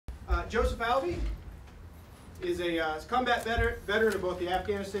Joseph Alvey is a combat veteran of both the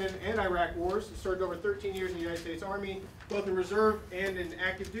Afghanistan and Iraq wars. He served over 13 years in the United States Army, both in reserve and in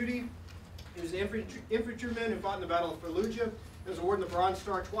active duty. He was an infantryman who fought in the Battle of Fallujah. He was awarded the Bronze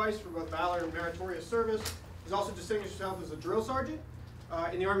Star twice for both valor and meritorious service. He's also distinguished himself as a drill sergeant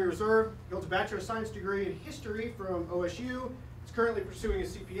in the Army Reserve. He holds a Bachelor of Science degree in History from OSU. He's currently pursuing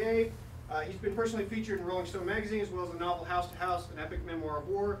his CPA. He's been personally featured in Rolling Stone magazine, as well as the novel House to House, an epic memoir of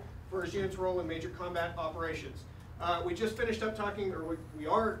war, for his unit's role in major combat operations. We just finished up talking, or we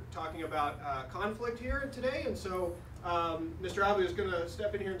are talking about conflict here today, and so Mr. Alvey is going to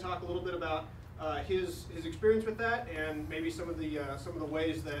step in here and talk a little bit about his experience with that, and maybe some of the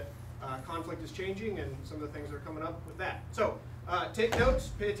ways that conflict is changing, and some of the things that are coming up with that. So take notes,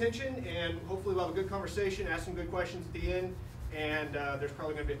 pay attention, and hopefully we'll have a good conversation, ask some good questions at the end, and there's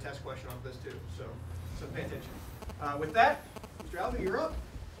probably going to be a test question off this too, so pay attention. With that, Mr. Alvey, you're up.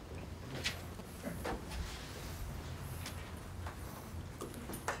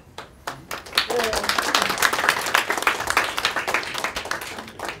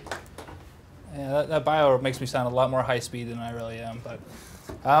 Yeah, that bio makes me sound a lot more high speed than I really am. But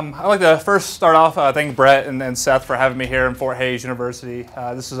I'd like to first start off thank Brett and Seth for having me here in Fort Hays University.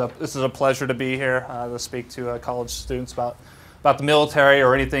 This is a pleasure to be here to speak to college students about the military,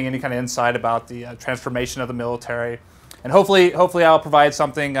 or any kind of insight about the transformation of the military, and hopefully I'll provide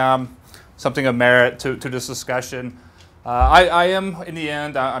something of merit to this discussion. I am, in the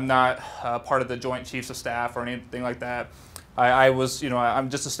end, I'm not part of the Joint Chiefs of Staff or anything like that. I'm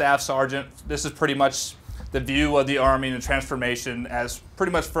just a staff sergeant. This is pretty much the view of the Army and the transformation as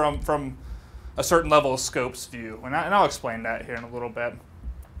pretty much from a certain level of scope's view. And I'll explain that here in a little bit.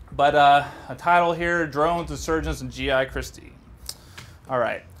 But a title here, Drones, Insurgents, and GI Christie. All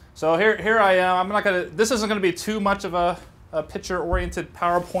right, so here I am. This isn't gonna be too much of a picture-oriented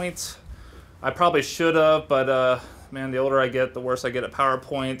PowerPoint. I probably should have, but man, the older I get, the worse I get at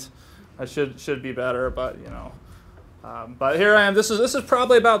PowerPoint. I should be better, but you know. But here I am. This is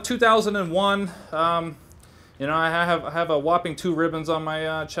probably about 2001. You know, I have a whopping 2 ribbons on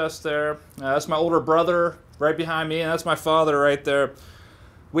my chest there. That's my older brother right behind me, and that's my father right there.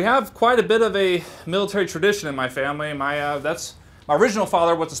 We have quite a bit of a military tradition in my family. My original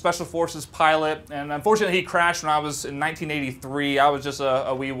father was a Special Forces pilot, and unfortunately he crashed when I was in 1983. I was just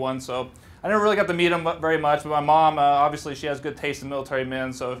a wee one, so I never really got to meet him very much. But my mom, obviously, she has good taste in military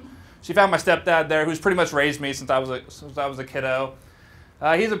men, so she found my stepdad there, who's pretty much raised me since I was a kiddo.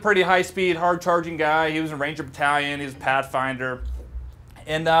 He's a pretty high-speed, hard-charging guy. He was in Ranger Battalion. He was a Pathfinder.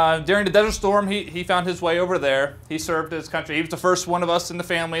 And during the Desert Storm, he found his way over there. He served his country. He was the first one of us in the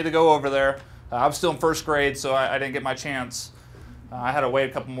family to go over there. I was still in first grade, so I didn't get my chance. I had to wait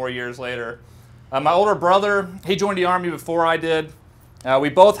a couple more years later. My older brother, he joined the Army before I did. We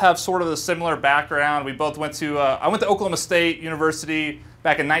both have sort of a similar background. We both went to, I went to Oklahoma State University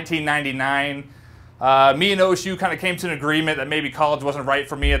back in 1999. Me and OSU kind of came to an agreement that maybe college wasn't right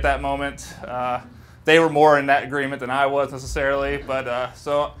for me at that moment. They were more in that agreement than I was necessarily. But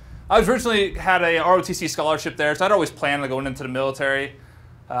so I was originally had a ROTC scholarship there, so I'd always planned on going into the military.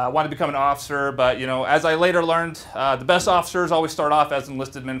 Wanted to become an officer, but you know, as I later learned, the best officers always start off as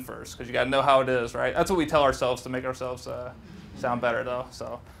enlisted men first, because you got to know how it is, right? That's what we tell ourselves to make ourselves sound better, though.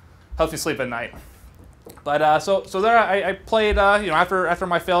 So helps me sleep at night. But so there I played. You know, after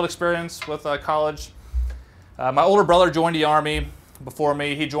my failed experience with college, my older brother joined the Army before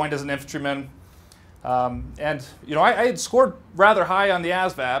me. He joined as an infantryman, and you know, I had scored rather high on the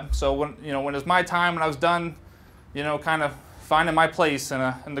ASVAB. So when it was my time, when I was done, you know, kind of finding my place in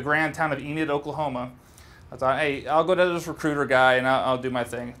the grand town of Enid, Oklahoma, I thought, hey, I'll go to this recruiter guy and I'll do my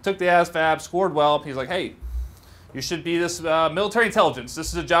thing. Took the ASVAB, scored well. He's like, hey, you should be this military intelligence. This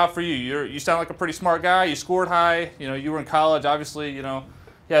is a job for you. You sound like a pretty smart guy. You scored high. You know, you were in college, obviously. You know,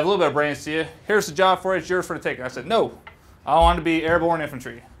 you have a little bit of brains to you. Here's the job for you. It's yours for the taking. I said, no, I want to be airborne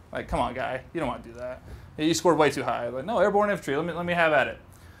infantry. Like, come on, guy. You don't want to do that. You scored way too high. I'm like, no, airborne infantry. Let me have at it.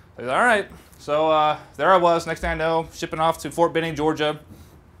 I said, all right. So there I was. Next thing I know, shipping off to Fort Benning, Georgia,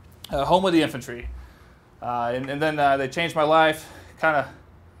 home of the infantry. And then they changed my life. Kind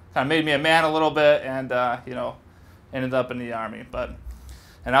of made me a man a little bit, and you know, ended up in the Army.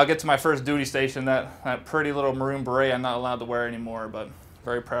 And I'll get to my first duty station, that pretty little maroon beret I'm not allowed to wear anymore, but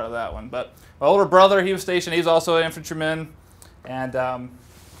very proud of that one. But my older brother, he was stationed, he's also an infantryman, and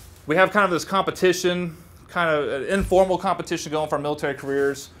we have kind of this competition, kind of an informal competition going for our military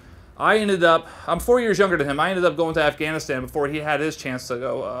careers. I'm 4 years younger than him. I ended up going to Afghanistan before he had his chance to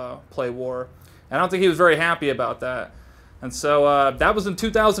go play war. And I don't think he was very happy about that. And so that was in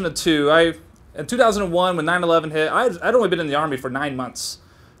 2002. In 2001, when 9/11 hit, I'd only been in the Army for 9 months.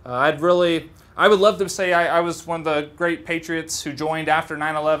 I would love to say I was one of the great patriots who joined after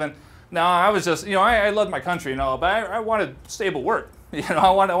 9/11. No, I was just, I loved my country and all, but I wanted stable work.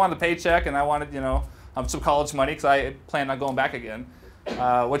 I wanted a paycheck, and I wanted, some college money because I planned on going back again.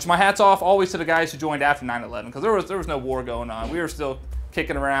 Which my hat's off always to the guys who joined after 9/11, because there was no war going on. We were still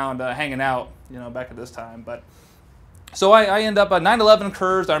kicking around, hanging out, back at this time. But so I end up 9/11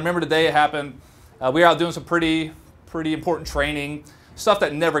 occurs. I remember the day it happened. We were out doing some pretty important training, stuff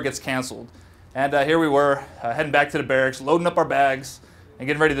that never gets canceled. And here we were heading back to the barracks, loading up our bags, and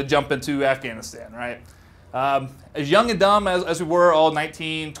getting ready to jump into Afghanistan. Right. As young and dumb as we were, all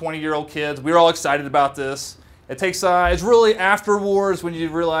 19, 20-year-old kids, we were all excited about this. It takes, it's really after wars when you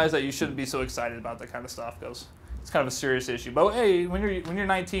realize that you shouldn't be so excited about that kind of stuff, because it's kind of a serious issue. But hey, when you're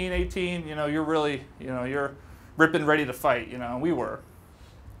 19, 18, you're really, you're ripping ready to fight, we were.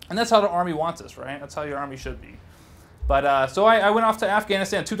 And that's how the Army wants us, right? That's how your Army should be. But so I went off to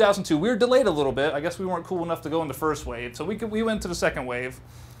Afghanistan in 2002. We were delayed a little bit. I guess we weren't cool enough to go in the first wave, so we went to the second wave.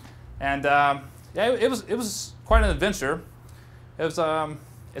 And yeah, it was quite an adventure. It was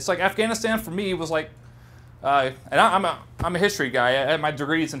it's like Afghanistan for me was like, and I'm a history guy. I had my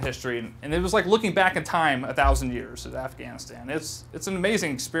degrees in history, and it was like looking back in time 1,000 years at Afghanistan. It's an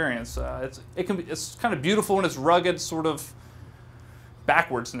amazing experience. It's kind of beautiful in its rugged sort of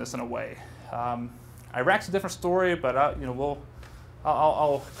backwardsness in a way. Iraq's a different story, but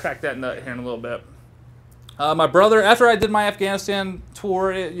I'll crack that nut here in a little bit. My brother, after I did my Afghanistan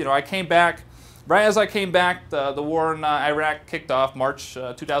tour, I came back. Right as I came back, the war in Iraq kicked off, March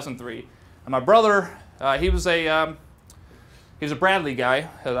 2003. And my brother, he was a Bradley guy.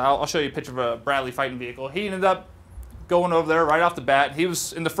 I'll show you a picture of a Bradley fighting vehicle. He ended up going over there right off the bat. He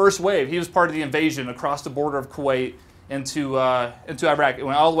was in the first wave. He was part of the invasion across the border of Kuwait into Iraq. It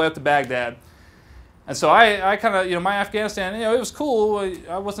went all the way up to Baghdad. And so I kind of, my Afghanistan, it was cool.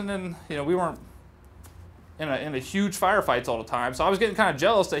 I wasn't in, we weren't in a huge firefights all the time. So I was getting kind of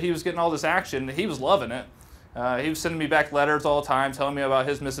jealous that he was getting all this action. He was loving it. He was sending me back letters all the time, telling me about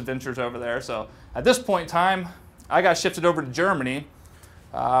his misadventures over there. So at this point in time, I got shifted over to Germany,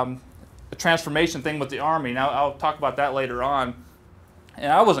 a transformation thing with the Army. Now, I'll talk about that later on.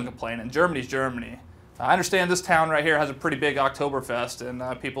 And I wasn't complaining. Germany's Germany. I understand this town right here has a pretty big Oktoberfest,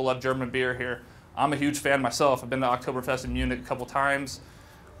 and people love German beer here. I'm a huge fan myself. I've been to Oktoberfest in Munich a couple times.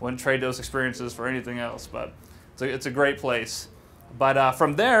 Wouldn't trade those experiences for anything else, but it's a great place. But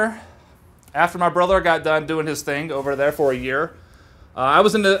from there, after my brother got done doing his thing over there for a year, I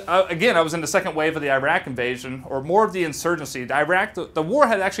was in the second wave of the Iraq invasion, or more of the insurgency. The war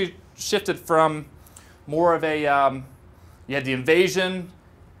had actually shifted from more of a, you had the invasion,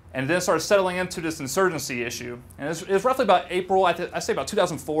 and then it started settling into this insurgency issue. And it was roughly about April, I say about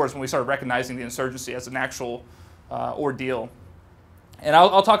 2004 is when we started recognizing the insurgency as an actual ordeal. And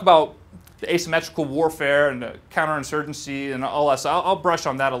I'll talk about the asymmetrical warfare and the counterinsurgency and all that, so I'll brush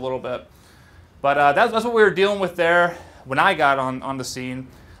on that a little bit. But that's what we were dealing with there when I got on the scene.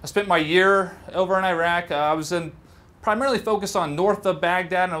 I spent my year over in Iraq. I was primarily focused on north of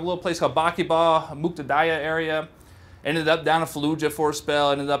Baghdad in a little place called Baqiba, Muqtadiyah area. Ended up down in Fallujah for a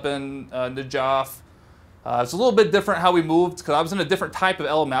spell, ended up in Najaf. It's a little bit different how we moved because I was in a different type of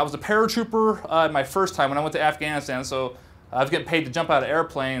element. I was a paratrooper my first time when I went to Afghanistan, so I was getting paid to jump out of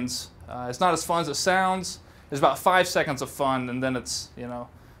airplanes. It's not as fun as it sounds. There's about 5 seconds of fun, and then it's,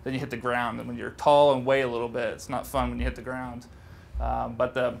 then you hit the ground. And when you're tall and weigh a little bit, it's not fun when you hit the ground.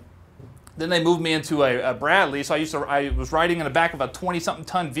 Then they moved me into a Bradley, so I was riding in the back of a 20-something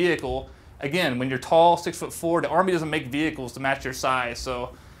ton vehicle. Again, when you're tall, 6'4", the Army doesn't make vehicles to match your size,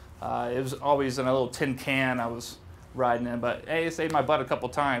 so it was always in a little tin can I was riding in. But hey, it saved my butt a couple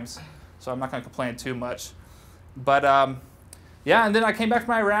times, so I'm not going to complain too much. But yeah, and then I came back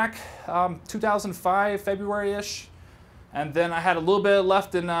from Iraq, 2005, February-ish, and then I had a little bit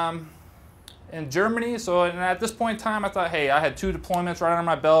left in Germany. So at this point in time, I thought, hey, I had 2 deployments right under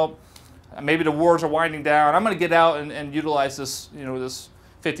my belt. Maybe the wars are winding down. I'm going to get out and utilize this, this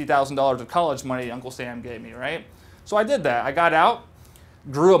 $50,000 of college money Uncle Sam gave me, right? So I did that. I got out,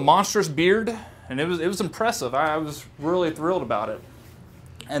 grew a monstrous beard, and it was impressive. I was really thrilled about it.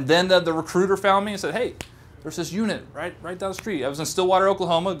 And then the recruiter found me and said, hey, there's this unit right down the street. I was in Stillwater,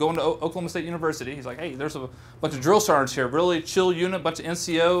 Oklahoma, going to Oklahoma State University. He's like, hey, there's a bunch of drill sergeants here, really chill unit, a bunch of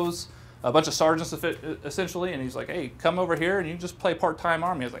NCOs, a bunch of sergeants essentially. And he's like, hey, come over here and you can just play part-time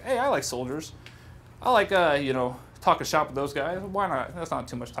Army. I was like, hey, I like soldiers. I like, talking shop with those guys. Why not? That's not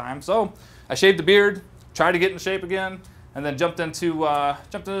too much time. So I shaved the beard, tried to get in shape again, and then jumped into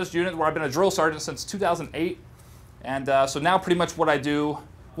this unit where I've been a drill sergeant since 2008. And so now pretty much what I do,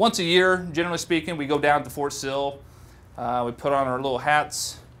 once a year, generally speaking, we go down to Fort Sill. We put on our little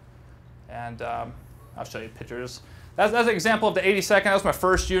hats, And I'll show you pictures. That's an example of the 82nd. That was my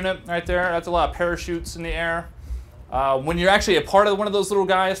first unit right there. That's a lot of parachutes in the air. When you're actually a part of one of those little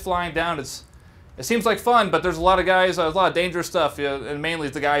guys flying down, it seems like fun, but there's a lot of guys, there's a lot of dangerous stuff, and mainly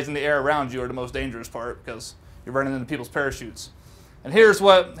the guys in the air around you are the most dangerous part because you're running into people's parachutes. And here's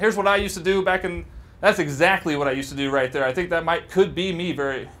what I used to do back in. That's exactly what I used to do right there. I think that could be me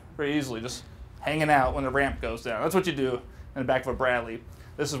very, very easily, just hanging out when the ramp goes down. That's what you do in the back of a Bradley.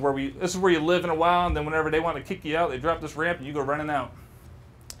 This is where you live in a while, and then whenever they want to kick you out, they drop this ramp and you go running out.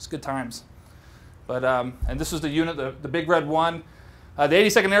 It's good times. But and this was the unit, the Big Red 1. The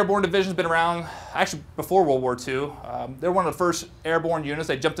 82nd Airborne Division's been around actually before World War II. They're one of the first airborne units.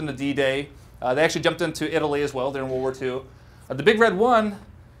 They jumped into D-Day. They actually jumped into Italy as well during World War II. The Big Red 1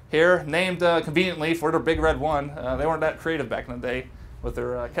 here, named conveniently for their Big Red 1. They weren't that creative back in the day with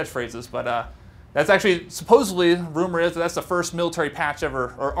their catchphrases, but that's actually, supposedly, rumor is that's the first military patch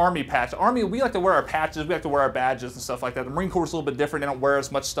ever, or Army patch. Army, we like to wear our patches, we like to wear our badges and stuff like that. The Marine Corps is a little bit different. They don't wear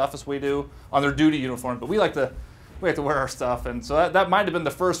as much stuff as we do on their duty uniform, but we like to wear our stuff. And so that might have been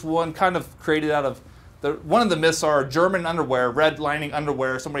the first one kind of created out of, one of the myths are German underwear, red lining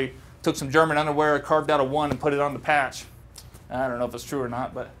underwear. Somebody took some German underwear, carved out a 1 and put it on the patch. I don't know if it's true or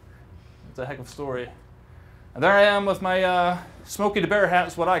not, but it's a heck of a story. And there I am with my Smokey the Bear hat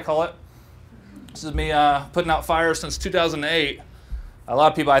is what I call it. This is me putting out fires since 2008. A lot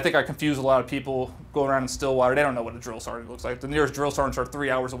of people, I think I confuse a lot of people going around in Stillwater. They don't know what a drill sergeant looks like. The nearest drill sergeants are 3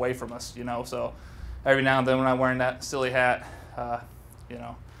 hours away from us, you know. So every now and then when I'm wearing that silly hat, you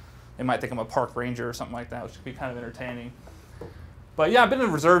know, they might think I'm a park ranger or something like that, which could be kind of entertaining. But yeah, I've been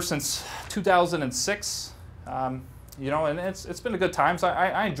in reserve since 2006. You know, and it's been a good time. So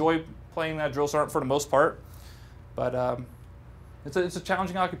I enjoy playing that drill sergeant for the most part. But it's a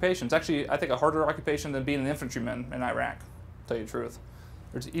challenging occupation. It's actually, I think, a harder occupation than being an infantryman in Iraq, to tell you the truth.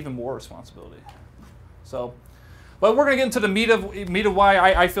 There's even more responsibility. So, but we're going to get into the meat of why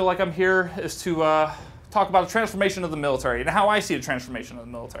I feel like I'm here is to talk about the transformation of the military and how I see the transformation of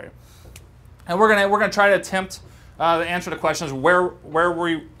the military. And we're gonna try to attempt to answer the questions where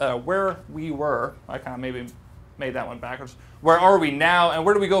we were. I kind of maybe made that one backwards. Where are we now, and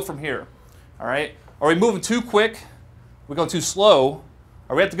where do we go from here? All right. Are we moving too quick? Are we going too slow?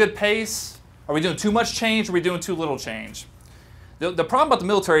 Are we at the good pace? Are we doing too much change? Or are we doing too little change? The problem about the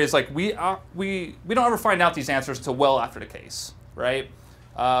military is like we don't ever find out these answers until well after the case, right?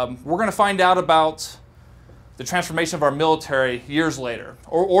 We're going to find out about the transformation of our military years later,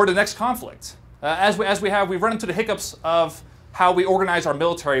 or the next conflict. We've run into the hiccups of how we organize our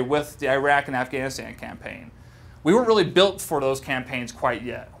military with the Iraq and Afghanistan campaign. We weren't really built for those campaigns quite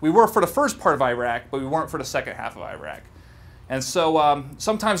yet. We were for the first part of Iraq, but we weren't for the second half of Iraq. And so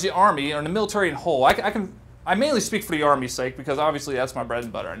sometimes the Army, or the military in whole, I mainly speak for the Army's sake because obviously that's my bread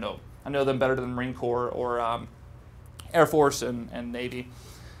and butter. I know them better than the Marine Corps or Air Force and Navy.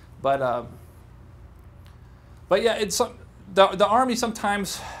 But yeah, the Army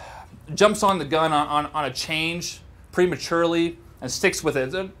sometimes jumps on the gun on a change prematurely and sticks with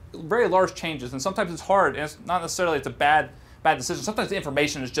it. They're very large changes, and sometimes it's hard, and it's not necessarily it's a bad decision. Sometimes the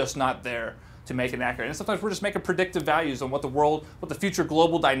information is just not there to make it accurate, and sometimes we're just making predictive values on what the future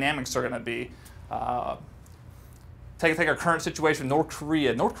global dynamics are going to be. Take our current situation, North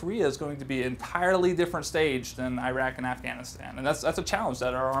Korea. North Korea is going to be an entirely different stage than Iraq and Afghanistan, and that's a challenge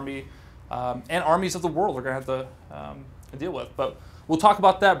that our Army and armies of the world are going to have to deal with. But we'll talk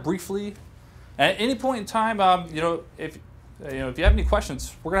about that briefly. At any point in time, if you have any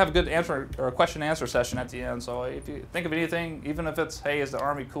questions, we're gonna have a good answer or a question and answer session at the end. So if you think of anything, even if it's, hey, is the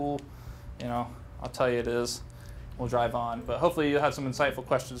Army cool? I'll tell you it is. We'll drive on. But hopefully you'll have some insightful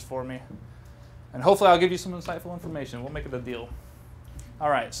questions for me. And hopefully I'll give you some insightful information. We'll make it a deal. All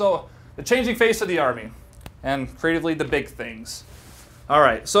right, so the changing face of the Army and creatively the big things. All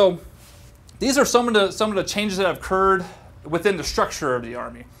right, so these are some of the changes that have occurred within the structure of the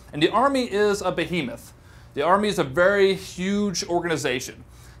Army. And the Army is a behemoth. The Army is a very huge organization.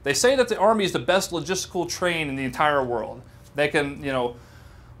 They say that the Army is the best logistical train in the entire world. They can,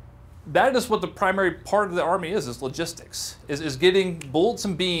 that is what the primary part of the Army is logistics, is getting bullets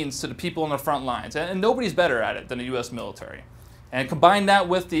and beans to the people on the front lines. And nobody's better at it than the U.S. military. And combine that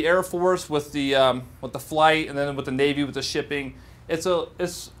with the Air Force, with the flight, and then with the Navy, with the shipping.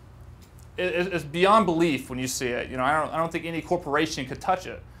 It's beyond belief when you see it. I don't think any corporation could touch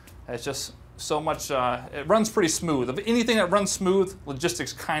it. It's just so much, it runs pretty smooth. If anything that runs smooth,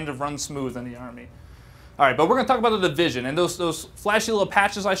 logistics kind of runs smooth in the Army. All right, but we're going to talk about the division, and those flashy little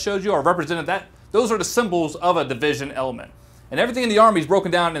patches I showed you are represented. Those are the symbols of a division element. And everything in the Army is broken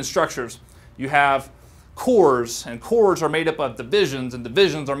down in structures. You have corps, and corps are made up of divisions, and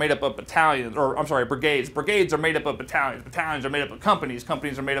divisions are made up of battalions, or I'm sorry, brigades. Brigades are made up of battalions. Battalions are made up of companies.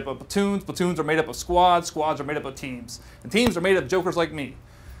 Companies are made up of platoons. Platoons are made up of squads. Squads are made up of teams. And teams are made up of jokers like me.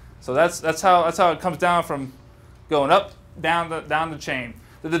 So that's how it comes down from going up, down the chain.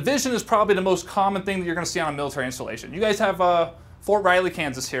 The division is probably the most common thing that you're going to see on a military installation. You guys have Fort Riley,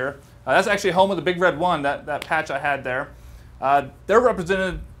 Kansas here. That's actually home of the Big Red 1, that patch I had there. They're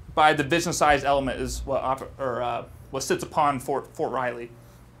represented by a division-sized element is what sits upon Fort Riley.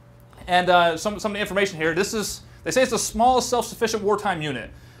 And some of the information here, they say it's the smallest self-sufficient wartime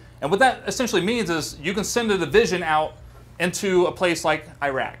unit. And what that essentially means is you can send a division out into a place like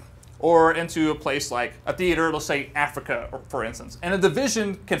Iraq, or into a place like a theater, let's say Africa, for instance. And a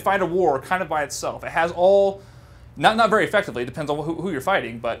division can fight a war kind of by itself. It has all, not very effectively, it depends on who you're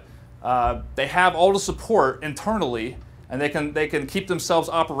fighting, but they have all the support internally, and they can keep themselves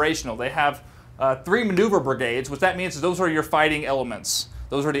operational. They have 3 maneuver brigades, which that means is those are your fighting elements.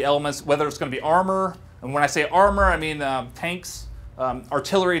 Those are the elements, whether it's going to be armor, and when I say armor, I mean tanks,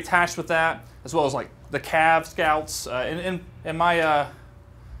 artillery attached with that, as well as like the Cav scouts, in my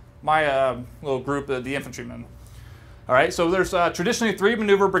little group, the infantrymen. All right, so there's traditionally 3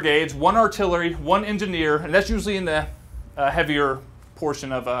 maneuver brigades, 1 artillery, 1 engineer, and that's usually in the heavier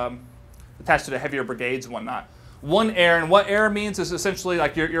portion of, attached to the heavier brigades and whatnot. 1 air, and what air means is essentially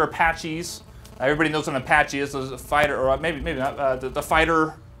like your Apaches. Everybody knows what an Apache is. There's a fighter, or maybe not, the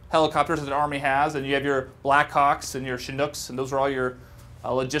fighter helicopters that the Army has, and you have your Blackhawks and your Chinooks, and those are all your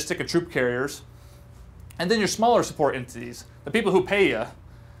logistic and troop carriers. And then your smaller support entities, the people who pay you,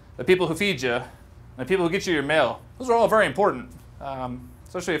 the people who feed you, and the people who get you your mail. Those are all very important,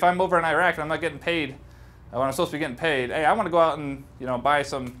 especially if I'm over in Iraq and I'm not getting paid when I'm supposed to be getting paid. Hey, I want to go out and buy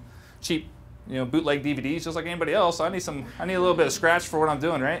some cheap bootleg DVDs just like anybody else. I need a little bit of scratch for what I'm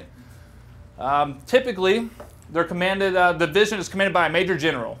doing, right? Typically, they're commanded. The division is commanded by a major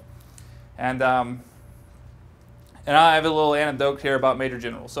general, and I have a little anecdote here about major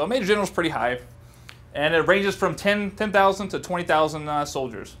generals. So a major general is pretty high, and it ranges from 10,000 to 20,000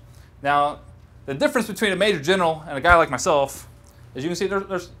 soldiers. Now, the difference between a major general and a guy like myself, as you can see,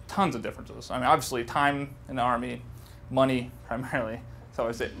 there's tons of differences. I mean, obviously, time in the Army, money primarily. That's how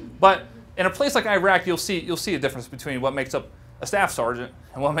I say it. But in a place like Iraq, you'll see a difference between what makes up a staff sergeant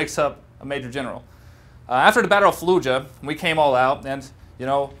and what makes up a major general. After the Battle of Fallujah, we came all out, and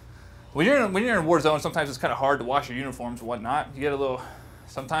when you're in a war zone, sometimes it's kind of hard to wash your uniforms and whatnot. You get a little.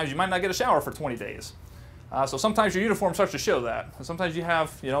 Sometimes you might not get a shower for 20 days. So sometimes your uniform starts to show that. And sometimes you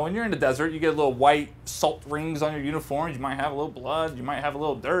have, when you're in the desert, you get little white salt rings on your uniforms. You might have a little blood. You might have a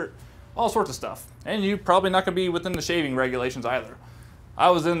little dirt. All sorts of stuff. And you're probably not going to be within the shaving regulations either.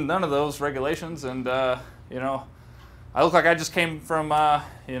 I was in none of those regulations, and I look like I just came from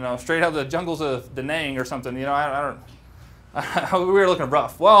straight out of the jungles of Da Nang or something. We were looking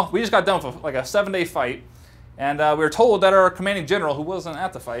rough. Well, we just got done with like a 7-day fight, and we were told that our commanding general, who wasn't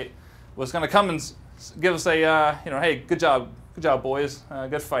at the fight, was going to come and give us a hey, good job boys,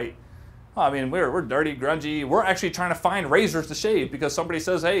 good fight. Well, I mean, we're dirty, grungy. We're actually trying to find razors to shave because somebody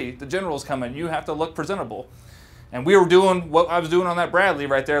says, hey, the general's coming. You have to look presentable. And we were doing what I was doing on that Bradley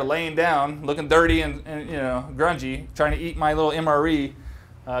right there, laying down, looking dirty and grungy, trying to eat my little MRE,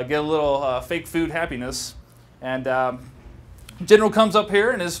 get a little fake food happiness. And General comes up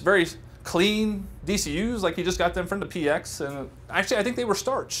here and is very clean DCUs, like he just got them from the PX. And actually, I think they were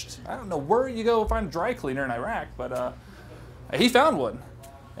starched. I don't know where you go find a dry cleaner in Iraq, but he found one.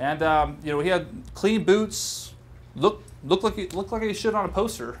 And he had clean boots, looked like he should on a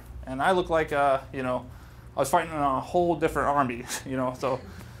poster. And I looked like I was fighting in a whole different army, So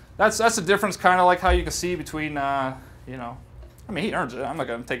that's the difference, kind of like how you can see between, I mean, he earns it. I'm not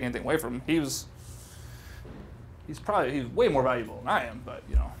going to take anything away from him. He's way more valuable than I am, but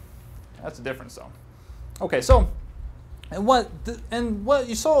that's the difference. So, okay, so and what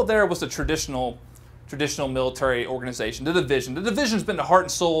you saw there was the traditional military organization, the division. The division's been the heart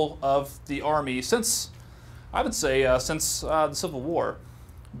and soul of the Army since, I would say, since the Civil War.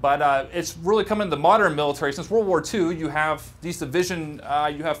 But it's really come into the modern military. Since World War II, you have these division,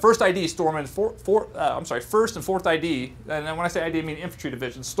 you have 1st ID storming, 1st and 4th ID, and when I say ID, I mean infantry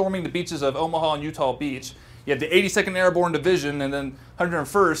division, storming the beaches of Omaha and Utah Beach. You have the 82nd Airborne Division, and then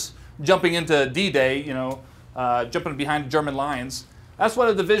 101st jumping into D-Day, jumping behind the German lines. That's what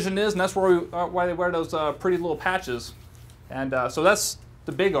a division is, and that's why they wear those pretty little patches. And so that's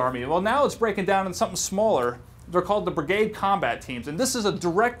the big Army. Well, now it's breaking down into something smaller. They're called the brigade combat teams, and this is a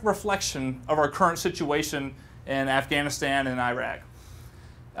direct reflection of our current situation in Afghanistan and Iraq.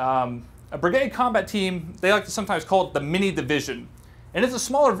 A brigade combat team, they like to sometimes call it the mini division, And it's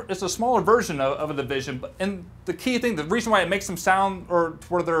a smaller version of a division. And the key thing, the reason why it makes them sound or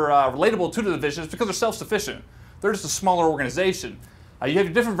where they're relatable to the division is because they're self-sufficient. They're just a smaller organization. You have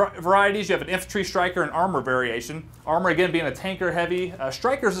your different varieties. You have an infantry, striker, and armor variation. Armor, again, being a tanker heavy.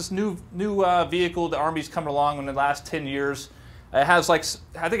 Striker is this new vehicle the Army's come along in the last 10 years. It has I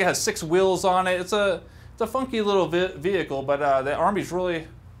think it has 6 wheels on it. It's a funky little vehicle, but the Army's really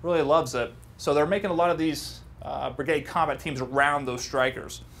loves it. So they're making a lot of these brigade combat teams around those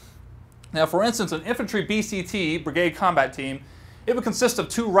strikers. Now, for instance, an infantry BCT, brigade combat team, it would consist of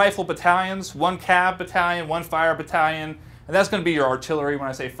 2 rifle battalions, 1 cav battalion, 1 fire battalion, and that's going to be your artillery when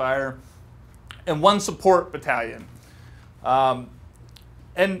I say fire, and 1 support battalion. And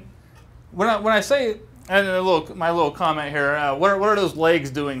when I say, and my little comment here, what are those legs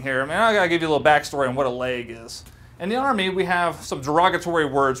doing here? I mean, I got to give you a little backstory on what a leg is. In the Army, we have some derogatory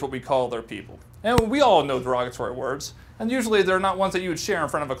words, what we call their people. And we all know derogatory words, and usually they're not ones that you would share in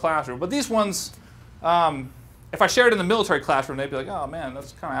front of a classroom. But these ones, if I shared in the military classroom, they'd be like, oh man,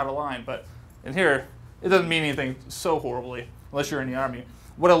 that's kind of out of line. But in here, it doesn't mean anything so horribly, unless you're in the Army.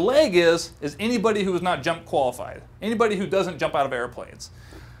 What a leg is anybody who is not jump qualified, anybody who doesn't jump out of airplanes.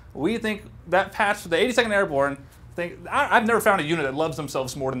 We think that patch for the 82nd Airborne, I've never found a unit that loves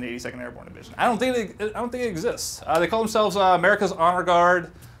themselves more than the 82nd Airborne Division. I don't think it exists. They call themselves America's Honor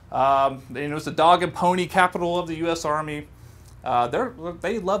Guard. It's the dog and pony capital of the U.S. Army.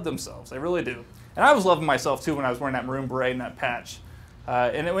 They love themselves. They really do. And I was loving myself too when I was wearing that maroon beret and that patch.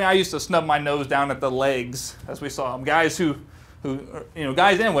 I used to snub my nose down at the legs as we saw them. Guys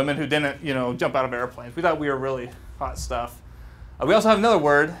guys and women who didn't, jump out of airplanes. We thought we were really hot stuff. We also have another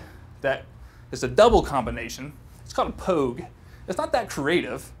word that is a double combination. It's called a POG. It's not that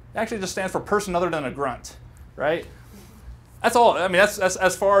creative. It actually just stands for person other than a grunt, right? That's all. I mean, that's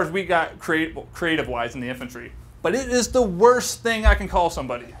as far as we got creative-wise in the infantry. But it is the worst thing I can call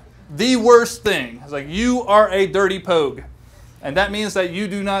somebody. The worst thing. It's like, you are a dirty POG. And that means that you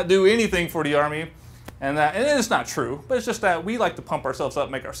do not do anything for the Army. And it's not true, but it's just that we like to pump ourselves up,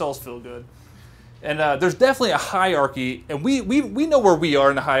 make ourselves feel good. And there's definitely a hierarchy, and we know where we are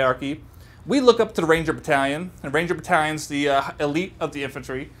in the hierarchy. We look up to the Ranger Battalion, and Ranger Battalion's the elite of the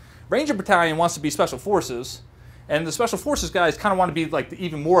infantry. Ranger Battalion wants to be Special Forces, and the Special Forces guys kind of want to be like the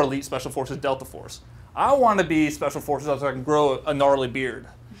even more elite Special Forces, Delta Force. I want to be Special Forces so I can grow a gnarly beard.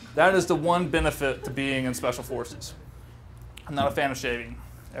 That is the one benefit to being in Special Forces. I'm not a fan of shaving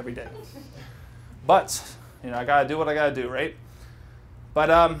every day. But, I got to do what I got to do, right?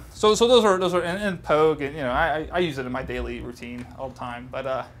 But, so those are and POG, and, I use it in my daily routine all the time.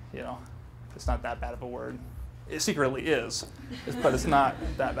 But, it's not that bad of a word. It secretly is, but it's not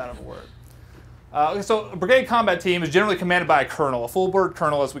that bad of a word. So a brigade combat team is generally commanded by a colonel, a full-bird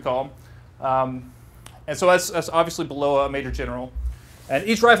colonel, as we call him. And so that's obviously below a major general. And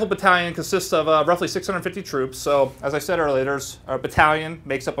each rifle battalion consists of roughly 650 troops. So as I said earlier, there's a battalion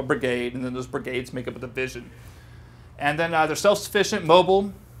makes up a brigade, and then those brigades make up a division. And then they're self-sufficient,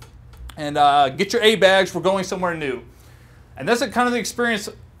 mobile, and get your A-bags, we're going somewhere new. And that's kind of the experience.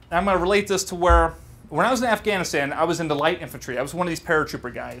 I'm going to relate this to where, when I was in Afghanistan, I was in the light infantry. I was one of these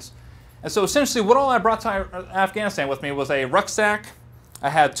paratrooper guys. And so essentially what all I brought to Afghanistan with me was a rucksack. I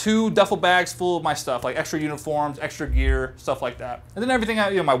had 2 duffel bags full of my stuff, like extra uniforms, extra gear, stuff like that. And then everything,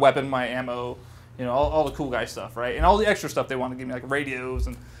 my weapon, my ammo, all the cool guy stuff, right? And all the extra stuff they wanted to give me, like radios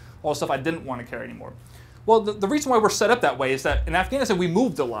and all the stuff I didn't want to carry anymore. Well, the reason why we're set up that way is that in Afghanistan, we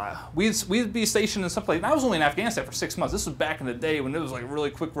moved a lot. We'd be stationed in some place. And I was only in Afghanistan for 6 months. This was back in the day when it was like really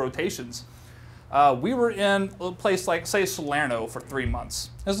quick rotations. We were in a place like, say, Salerno for 3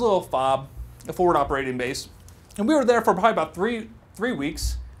 months. It was a little FOB, a forward operating base. And we were there for probably about three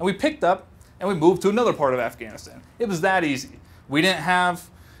weeks. And we picked up and we moved to another part of Afghanistan. It was that easy. We didn't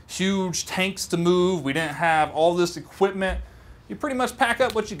have huge tanks to move. We didn't have all this equipment. You pretty much pack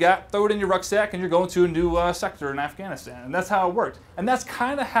up what you got, throw it in your rucksack, and you're going to a new sector in Afghanistan. And that's how it worked. And that's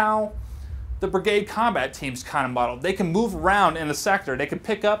kind of how the brigade combat teams kind of modeled. They can move around in a sector. They can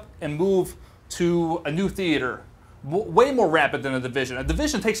pick up and move to a new theater. Way more rapid than a division. A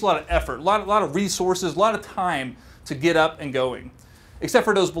division takes a lot of effort, a lot of resources, a lot of time to get up and going. Except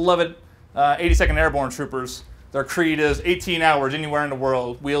for those beloved 82nd Airborne troopers. Their creed is 18 hours anywhere in the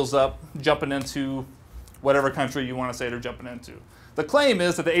world, wheels up, jumping into whatever country you want to say they're jumping into. The claim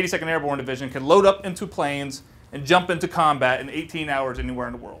is that the 82nd Airborne Division can load up into planes and jump into combat in 18 hours anywhere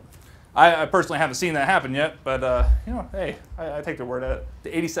in the world. I personally haven't seen that happen yet, but hey, I take their word at it. The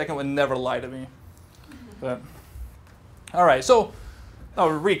 82nd would never lie to me. But all right, so I'll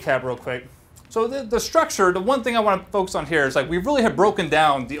recap real quick. So the structure, the one thing I want to focus on here is like we really have broken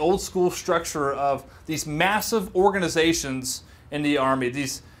down the old school structure of these massive organizations in the Army.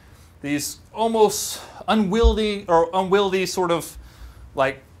 These almost unwieldy sort of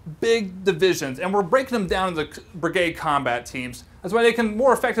like big divisions, and we're breaking them down into brigade combat teams. That's why they can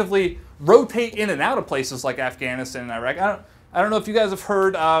more effectively rotate in and out of places like Afghanistan and Iraq. I don't know if you guys have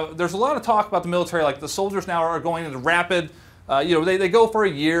heard, there's a lot of talk about the military, like the soldiers now are going into rapid, they go for a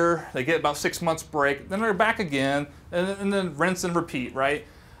year, they get about 6 months break, then they're back again, and then rinse and repeat, right?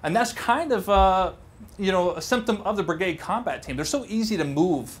 And that's kind of, a symptom of the brigade combat team. They're so easy to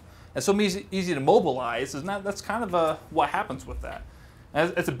move and so easy to mobilize, that's kind of what happens with that.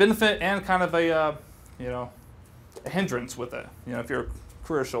 And it's a benefit and kind of a hindrance with it, if you're a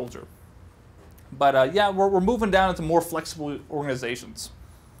career soldier. But yeah, we're moving down into more flexible organizations.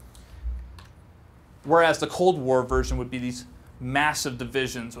 Whereas the Cold War version would be these massive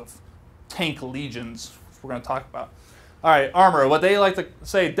divisions of tank legions, which we're going to talk about. All right, armor, what they like to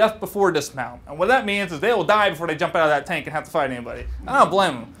say, death before dismount. And what that means is they will die before they jump out of that tank and have to fight anybody. I don't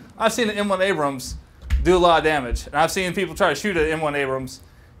blame them. I've seen an M1 Abrams do a lot of damage. And I've seen people try to shoot at M1 Abrams,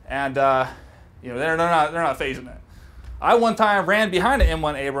 and they're not phasing it. I one time ran behind an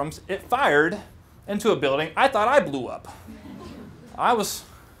M1 Abrams. It fired into a building. I thought I blew up. It was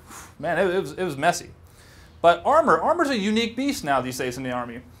messy. But armor's a unique beast now these days in the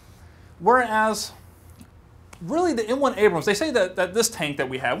Army. Whereas, really the M1 Abrams, they say that this tank that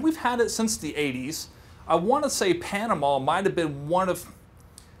we have, we've had it since the 80s. I want to say Panama might have been one of,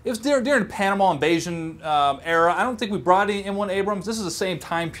 it was during the Panama invasion era. I don't think we brought any M1 Abrams. This is the same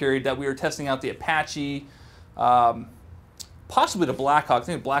time period that we were testing out the Apache, possibly the Black Hawk. I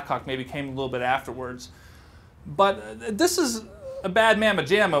think the Black Hawk maybe came a little bit afterwards. But this is a bad mamma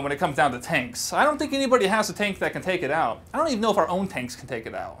jamma when it comes down to tanks. I don't think anybody has a tank that can take it out. I don't even know if our own tanks can take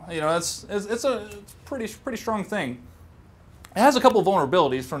it out. It's a pretty strong thing. It has a couple of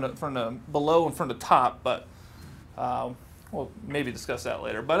vulnerabilities from the below and from the top, but we'll maybe discuss that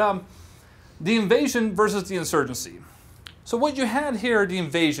later. But the invasion versus the insurgency. So what you had here, the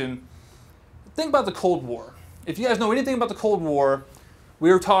invasion, think about the Cold War. If you guys know anything about the Cold War,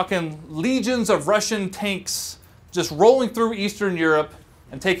 we were talking legions of Russian tanks just rolling through Eastern Europe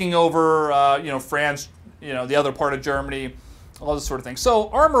and taking over, France, the other part of Germany, all this sort of thing. So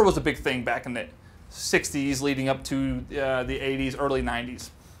armor was a big thing back in the 60s, leading up to the 80s, early 90s.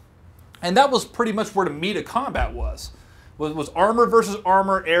 And that was pretty much where the meat of combat was armor versus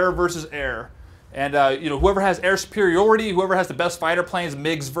armor, air versus air. And whoever has air superiority, whoever has the best fighter planes,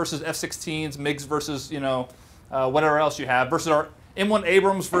 MiGs versus F-16s, MiGs versus, whatever else you have, versus our M1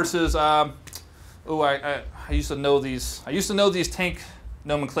 Abrams versus, I used to know these. I used to know these tank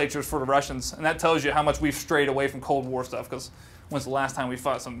nomenclatures for the Russians, and that tells you how much we've strayed away from Cold War stuff, because when's the last time we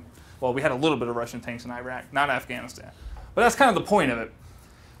fought we had a little bit of Russian tanks in Iraq, not Afghanistan. But that's kind of the point of it.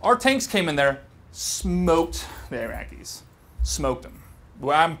 Our tanks came in there, smoked the Iraqis. Smoked them.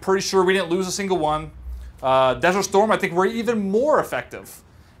 Well, I'm pretty sure we didn't lose a single one. Desert Storm, I think we're even more effective.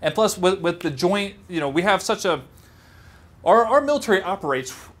 And plus, with the joint, we have such a... Our military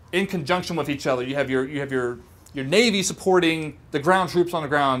operates in conjunction with each other. You have your Navy supporting the ground troops on the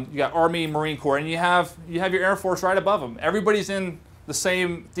ground. You got Army, Marine Corps, and you have your Air Force right above them. Everybody's in the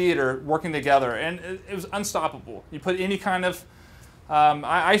same theater working together, and it was unstoppable. You put any kind of...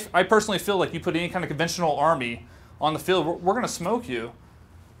 I personally feel like you put any kind of conventional army on the field, we're going to smoke you.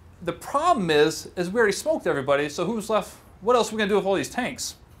 The problem is we already smoked everybody, so who's left? What else are we going to do with all these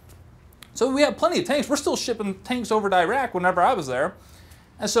tanks? So we have plenty of tanks. We're still shipping tanks over to Iraq whenever I was there.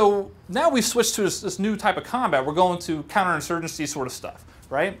 And so now we've switched to this new type of combat. We're going to counterinsurgency sort of stuff,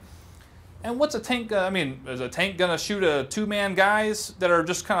 right? And what's a tank, is a tank going to shoot a two-man guys that are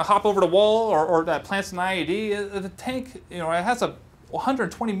just kind of hop over the wall or that plants an IED? The tank, it has a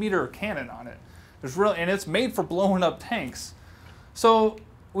 120-meter cannon on it. And it's made for blowing up tanks. So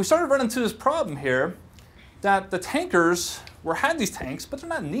we started running into this problem here that the tankers had these tanks, but they're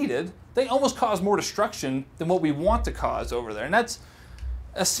not needed. They almost cause more destruction than what we want to cause over there. And it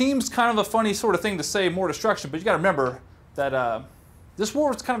seems kind of a funny sort of thing to say, more destruction, but you got to remember that this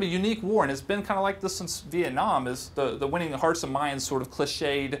war is kind of a unique war, and it's been kind of like this since Vietnam, is the winning the hearts and minds sort of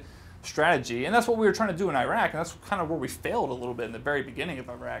cliched strategy. And that's what we were trying to do in Iraq, and that's kind of where we failed a little bit in the very beginning of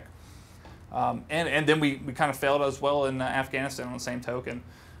Iraq. And then we kind of failed as well in Afghanistan on the same token.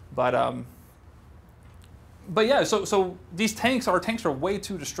 But yeah, so these tanks, our tanks are way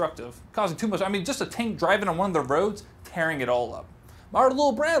too destructive, causing too much. I mean, just a tank driving on one of the roads, tearing it all up. Our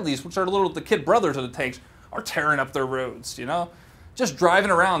little Bradleys, which are the kid brothers of the tanks, are tearing up their roads, Just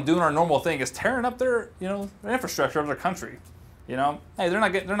driving around doing our normal thing is tearing up their, their infrastructure of their country, Hey, they're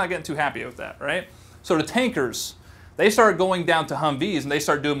not getting too happy with that, right? So the tankers, they start going down to Humvees and they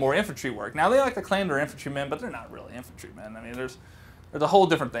start doing more infantry work. Now, they like to claim they're infantrymen, but they're not really infantrymen. I mean, there's a whole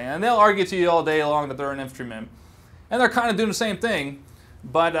different thing. And they'll argue to you all day long that they're an infantryman. And they're kind of doing the same thing,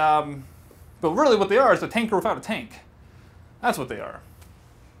 but really what they are is a tanker without a tank. That's what they are.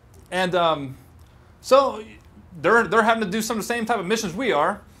 And so they're having to do some of the same type of missions we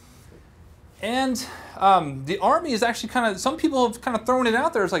are. And the Army is actually kind of, some people have kind of thrown it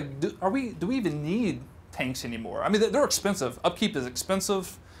out there. It's like, do we even need tanks anymore? I mean, they're expensive. Upkeep is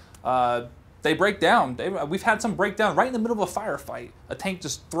expensive. They break down. We've had some breakdown right in the middle of a firefight. A tank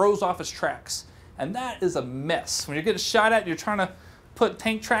just throws off its tracks. And that is a mess. When you're getting shot at and you're trying to put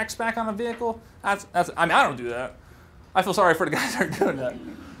tank tracks back on a vehicle, I mean, I don't do that. I feel sorry for the guys that are doing that.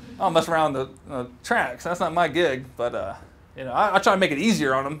 I don't mess around the tracks. That's not my gig. But, you know, I try to make it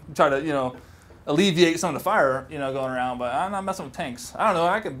easier on them. Try to, you know, alleviate some of the fire, you know, going around. But I'm not messing with tanks. I don't know.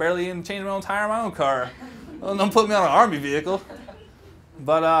 I can barely even change my own tire in my own car. Don't put me on an Army vehicle.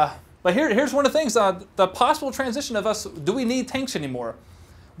 But here's one of the things, the possible transition of us, do we need tanks anymore?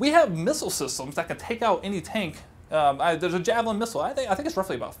 We have missile systems that can take out any tank. There's a Javelin missile. I think it's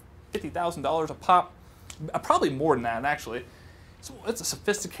roughly about $50,000 a pop. Probably more than that, actually. It's a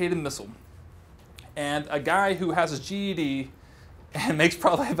sophisticated missile. And a guy who has his GED and makes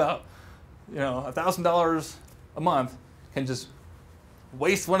probably about, you know, $1,000 a month can just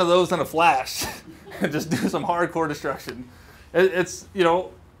waste one of those in a flash and just do some hardcore destruction. It's, you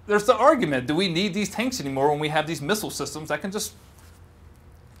know, there's the argument, do we need these tanks anymore when we have these missile systems that can just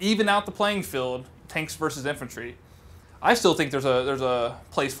even out the playing field, tanks versus infantry? I still think there's a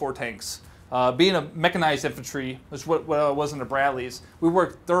place for tanks. Being a mechanized infantry, which is what I was in the Bradleys,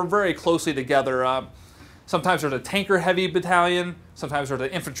 they're very closely together. Sometimes there's a tanker-heavy battalion, sometimes there's an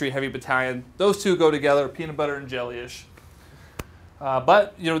infantry-heavy battalion. Those two go together, peanut butter and jelly-ish.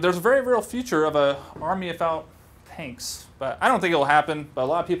 But, you know, there's a very real future of an army without tanks. But I don't think it'll happen, but a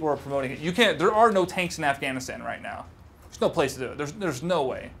lot of people are promoting it. There are no tanks in Afghanistan right now. There's no place to do it. There's no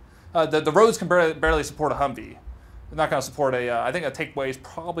way. The roads can barely support a Humvee. They're not going to support I think a tank weighs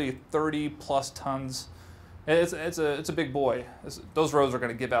probably 30 plus tons. It's a big boy. Those roads are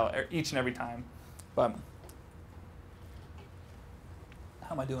going to give out each and every time. But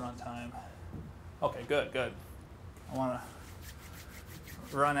how am I doing on time? Okay, good. I don't want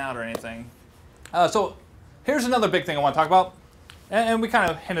to run out or anything. So here's another big thing I want to talk about, and we kind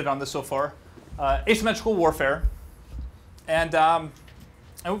of hinted on this so far: asymmetrical warfare, and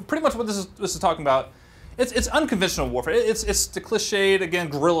pretty much what this is talking about. It's unconventional warfare. It's the cliched, again,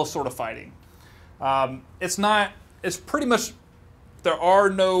 guerrilla sort of fighting. It's pretty much, there are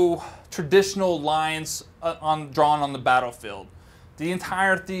no traditional lines drawn on the battlefield. The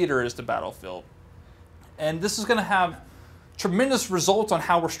entire theater is the battlefield. And this is going to have tremendous results on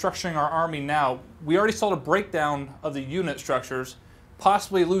how we're structuring our army now. We already saw the breakdown of the unit structures,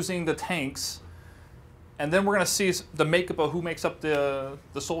 possibly losing the tanks, and then we're going to see the makeup of who makes up the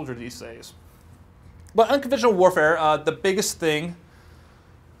soldier these days. But unconventional warfare, the biggest thing,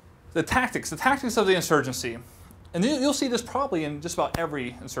 the tactics of the insurgency. And you'll see this probably in just about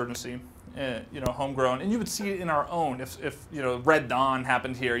every insurgency, you know, homegrown. And you would see it in our own. If you know, Red Dawn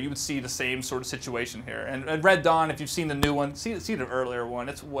happened here, you would see the same sort of situation here. And Red Dawn, if you've seen the new one, see the earlier one.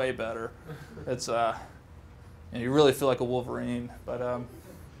 It's way better. It's you really feel like a Wolverine. But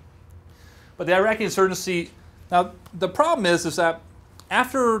the Iraqi insurgency. Now the problem is that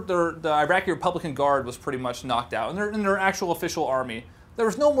after the Iraqi Republican Guard was pretty much knocked out, and in their actual official army, there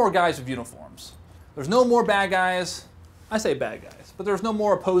was no more guys with uniforms. There's no more bad guys. I say bad guys, but there's no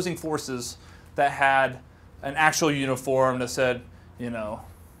more opposing forces that had an actual uniform that said, you know,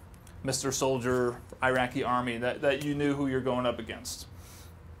 Mr. Soldier, Iraqi Army, that you knew who you're going up against.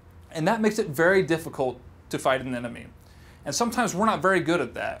 And that makes it very difficult to fight an enemy. And sometimes we're not very good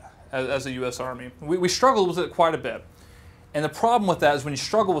at that as a U.S. Army. We struggle with it quite a bit. And the problem with that is when you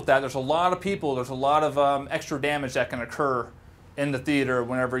struggle with that, there's a lot of people, there's a lot of extra damage that can occur in the theater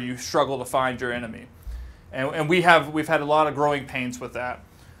whenever you struggle to find your enemy. And we've had a lot of growing pains with that.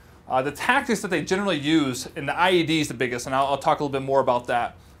 The tactics that they generally use, and the IED is the biggest, and I'll talk a little bit more about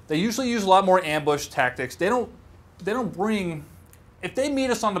that. They usually use a lot more ambush tactics. They don't bring, if they meet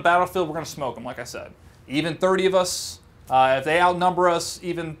us on the battlefield, we're going to smoke them, like I said. Even 30 of us, if they outnumber us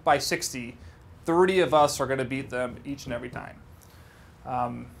even by 60, 30 of us are going to beat them each and every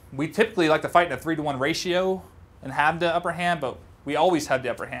time. We typically like to fight in a 3-to-1 ratio and have the upper hand, but we always have the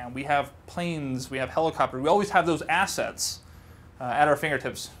upper hand. We have planes, we have helicopters, we always have those assets at our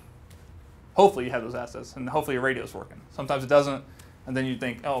fingertips. Hopefully you have those assets, and hopefully your radio's working. Sometimes it doesn't, and then you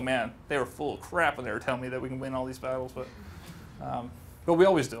think, oh man, they were full of crap when they were telling me that we can win all these battles, but we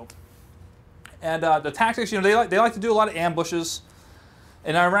always do. And the tactics, they like to do a lot of ambushes.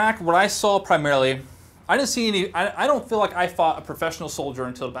 In Iraq, what I saw primarily, I didn't see any. I don't feel like I fought a professional soldier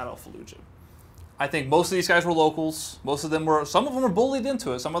until the Battle of Fallujah. I think most of these guys were locals. Most of them were. Some of them were bullied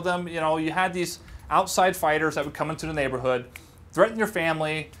into it. Some of them, you had these outside fighters that would come into the neighborhood, threaten your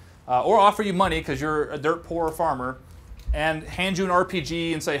family, or offer you money because you're a dirt poor farmer, and hand you an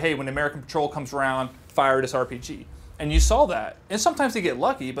RPG and say, hey, when the American patrol comes around, fire this RPG. And you saw that. And sometimes they get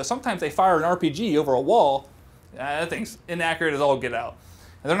lucky, but sometimes they fire an RPG over a wall. That thing's inaccurate as all get out.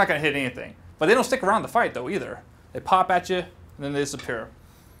 And they're not going to hit anything. But they don't stick around to fight, though, either. They pop at you, and then they disappear.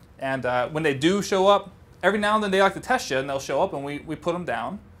 And when they do show up, every now and then they like to test you, and they'll show up, and we put them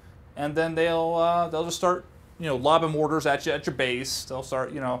down. And then they'll just start, lobbing mortars at you at your base. They'll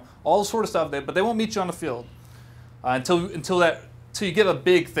start, all the sort of stuff. But they won't meet you on the field until you get a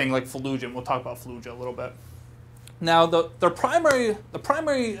big thing like Fallujah. And we'll talk about Fallujah a little bit. Now, the primary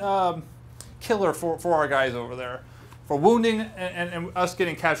killer for our guys over there, for wounding and us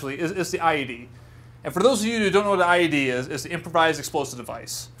getting casualty, is the IED. And for those of you who don't know what the IED is, it's the improvised explosive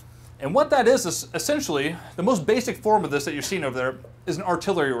device. And what that is essentially, the most basic form of this that you're seeing over there is an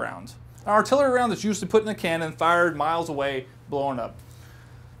artillery round. An artillery round that's usually put in a cannon, fired miles away, blowing up.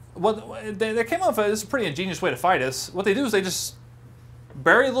 What they came up with, this is a pretty ingenious way to fight us. What they do is they just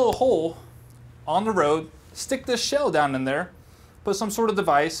bury a little hole on the road, stick this shell down in there, put some sort of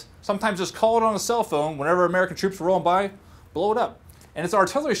device, sometimes just call it on a cell phone whenever American troops are rolling by, blow it up. And it's an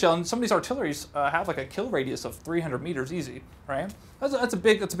artillery shell, and some of these artilleries have like a kill radius of 300 meters easy, right? That's a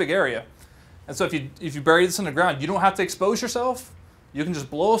big area. And so if you bury this in the ground, you don't have to expose yourself. You can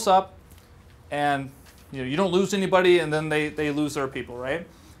just blow us up, and you don't lose anybody, and then they lose their people, right?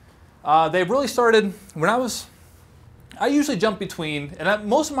 They really started when I usually jump between, and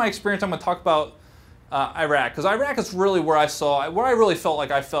most of my experience I'm going to talk about Iraq, because Iraq is really where I really felt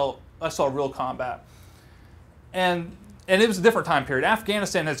like I saw real combat, and it was a different time period.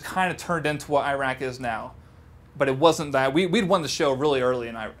 Afghanistan has kind of turned into what Iraq is now, but it wasn't that. We'd won the show really early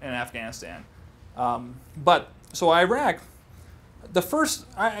in Afghanistan, so Iraq,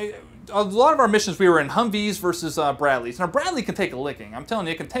 a lot of our missions we were in Humvees versus Bradleys. Now Bradley can take a licking. I'm telling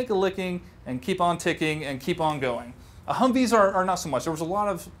you, it can take a licking and keep on ticking and keep on going. Humvees are not so much. There was a lot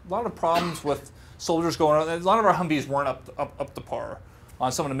of problems with soldiers going on. A lot of our Humvees weren't up to par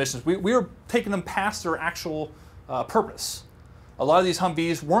on some of the missions. We were taking them past their actual purpose. A lot of these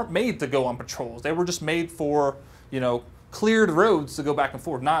Humvees weren't made to go on patrols. They were just made for cleared roads to go back and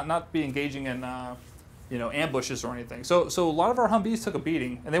forth, not be engaging in ambushes or anything. So a lot of our Humvees took a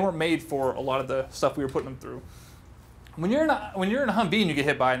beating, and they weren't made for a lot of the stuff we were putting them through. When you're in a Humvee and you get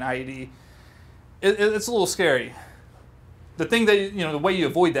hit by an IED, it's a little scary. The thing that the way you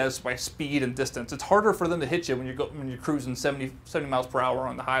avoid that is by speed and distance. It's harder for them to hit you when you're cruising 70 miles per hour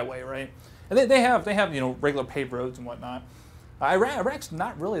on the highway, right? And they have regular paved roads and whatnot. Iraq's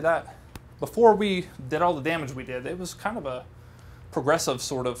not really that. Before we did all the damage we did, it was kind of a progressive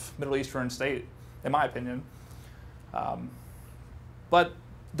sort of Middle Eastern state, in my opinion. But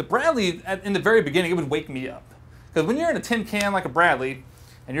the Bradley, in the very beginning, it would wake me up. Because when you're in a tin can like a Bradley,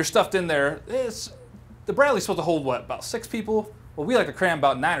 and you're stuffed in there, the Bradley's supposed to hold, what, about 6 people? Well, we like to cram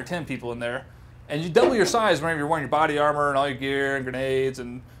about 9 or 10 people in there. And you double your size whenever you're wearing your body armor and all your gear and grenades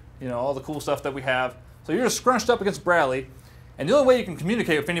and all the cool stuff that we have. So you're just scrunched up against Bradley. And the only way you can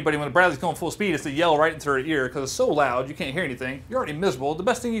communicate with anybody when the Bradley's going full speed is to yell right into their ear because it's so loud you can't hear anything. You're already miserable. The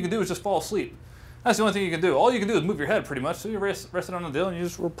best thing you can do is just fall asleep. That's the only thing you can do. All you can do is move your head pretty much. So you're resting on the deal and you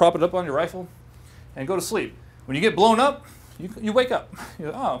just prop it up on your rifle and go to sleep. When you get blown up, you wake up. You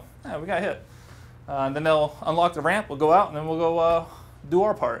go, oh, yeah, we got hit. And then they'll unlock the ramp, we'll go out, and then we'll go do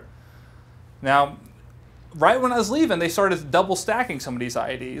our part. Now, right when I was leaving, they started double stacking some of these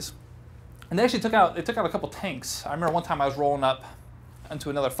IEDs. And they actually took out a couple tanks. I remember one time I was rolling up into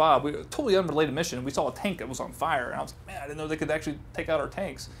another fob. We were a totally unrelated mission. We saw a tank that was on fire. And I was like, man, I didn't know they could actually take out our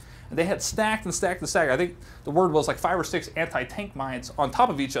tanks. And they had stacked and stacked and stacked. I think the word was like 5 or 6 anti-tank mines on top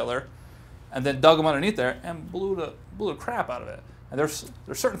of each other, and then dug them underneath there and blew the crap out of it. And there's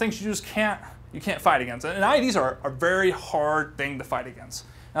certain things you just can't fight against. And IEDs are a very hard thing to fight against.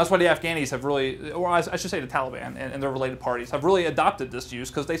 And that's why the Afghanis have really, or I should say the Taliban and their related parties, have really adopted this use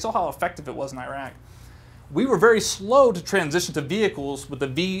because they saw how effective it was in Iraq. We were very slow to transition to vehicles with the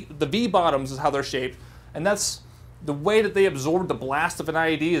V bottoms is how they're shaped. And that's the way that they absorb the blast of an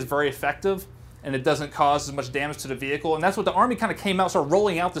IED is very effective, and it doesn't cause as much damage to the vehicle. And that's what the Army kind of came out, started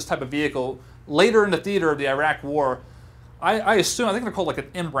rolling out this type of vehicle later in the theater of the Iraq War. I assume, I think they're called like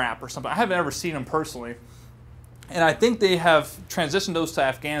an MRAP or something. I haven't ever seen them personally. And I think they have transitioned those to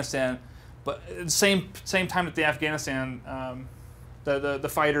Afghanistan, but at the same time that the Afghanistan the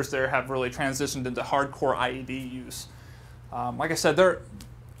fighters there have really transitioned into hardcore IED use. Like I said, they're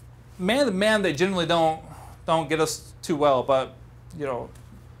man to man. They generally don't get us too well, but you know,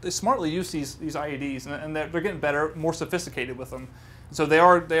 they smartly use these IEDs, and they're getting better, more sophisticated with them. So they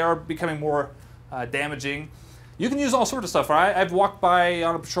are becoming more damaging. You can use all sorts of stuff, right? I've walked by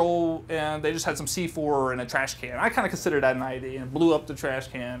on a patrol and they just had some C4 in a trash can. I kind of considered that an IED and blew up the trash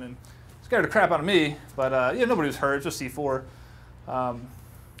can and scared the crap out of me. But yeah, nobody was hurt, just C4.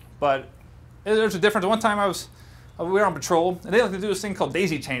 But there's a difference. One time we were on patrol and they like to do this thing called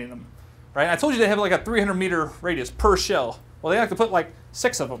daisy chaining them, right? And I told you they have like a 300-meter radius per shell. Well, they like to put like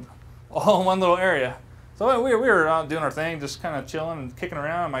 6 of them all in one little area. So we were out doing our thing, just kind of chilling and kicking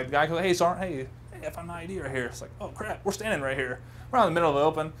around. And my guy goes, "Hey, Sergeant, hey, I found an ID right here." It's like, "Oh crap, we're standing right here. We're out in the middle of the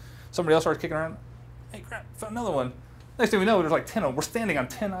open." Somebody else started kicking around. "Hey, crap, found another one." Next thing we know, there's like 10 of them. We're standing on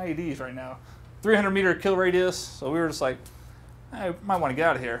 10 IEDs right now. 300-meter kill radius. So we were just like, I might want to get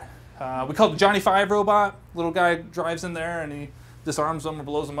out of here. We called the Johnny 5 robot. Little guy drives in there and he disarms them or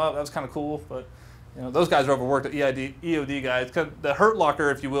blows them up. That was kind of cool, but you know, those guys are overworked. The EOD guys, the Hurt Locker,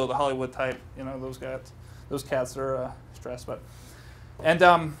 if you will, the Hollywood type. You know, those guys, those cats are stressed. But and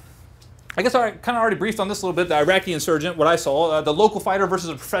I guess I kind of already briefed on this a little bit. The Iraqi insurgent, what I saw, the local fighter versus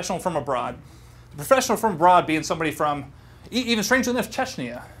a professional from abroad. The professional from abroad being somebody from, even strangely enough,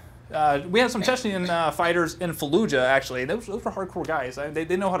 Chechnya. We had some Chechnyan fighters in Fallujah, actually. Those were hardcore guys.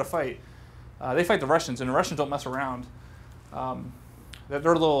 They know how to fight. They fight the Russians, and the Russians don't mess around.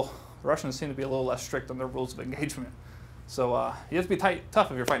 The Russians seem to be a little less strict on their rules of engagement. So you have to be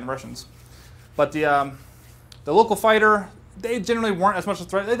tough if you're fighting Russians. But the local fighter, they generally weren't as much a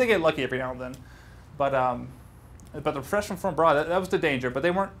threat. They get lucky every now and then. But the professional from abroad, that was the danger. But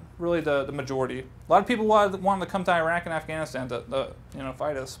they weren't really the majority. A lot of people wanted to come to Iraq and Afghanistan to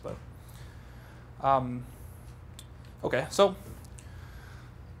fight us. But okay, so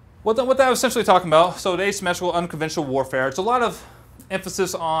what that was essentially talking about. So the asymmetrical, unconventional warfare. It's a lot of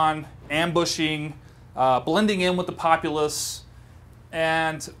emphasis on ambushing, blending in with the populace,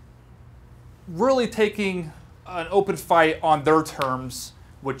 and really taking an open fight on their terms,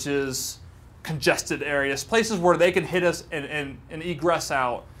 which is congested areas, places where they can hit us and egress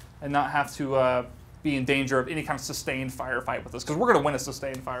out and not have to be in danger of any kind of sustained firefight with us, because we're going to win a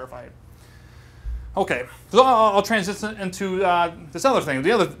sustained firefight. Okay, so I'll transition into this other thing,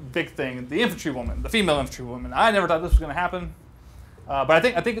 the other big thing, the infantry woman, the female infantry woman. I never thought this was going to happen, but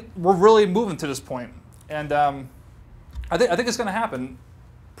I think we're really moving to this point, and I think it's going to happen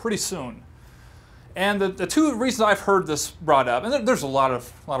pretty soon. And the two reasons I've heard this brought up, and there's a lot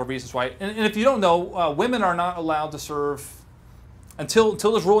of reasons why. And if you don't know, women are not allowed to serve until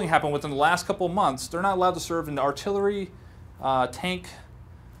this ruling happened within the last couple of months. They're not allowed to serve in the artillery, tank,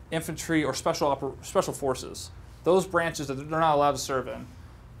 infantry, or special forces. Those branches that they're not allowed to serve in.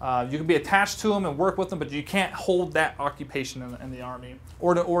 You can be attached to them and work with them, but you can't hold that occupation in the Army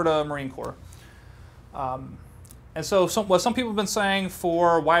or the Marine Corps. And so what some people have been saying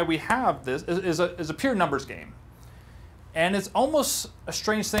for why we have this is a pure numbers game. And it's almost a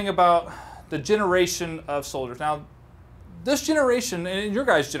strange thing about the generation of soldiers. Now, this generation, and your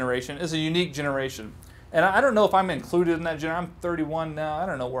guys' generation, is a unique generation. And I don't know if I'm included in that generation. I'm 31 now. I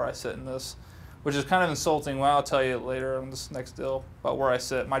don't know where I sit in this, which is kind of insulting. Well, I'll tell you later on this next deal about where I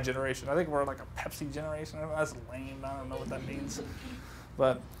sit, my generation. I think we're like a Pepsi generation. That's lame. I don't know what that means.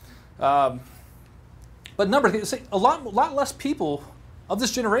 But numbers, a lot less people of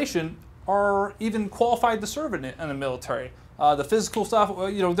this generation are even qualified to serve in the military. The physical stuff,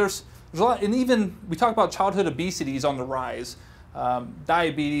 there's a lot, and even we talk about childhood obesity is on the rise,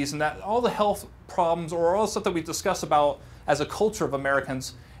 diabetes, and that all the health problems or all the stuff that we discuss about as a culture of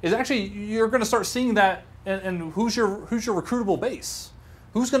Americans is actually, you're going to start seeing that. And who's your recruitable base?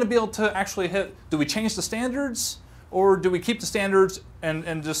 Who's going to be able to actually hit? Do we change the standards, or do we keep the standards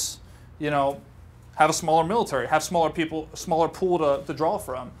and just have a smaller military, have smaller people, smaller pool to draw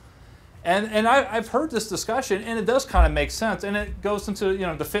from? And I've heard this discussion, and it does kind of make sense. And it goes into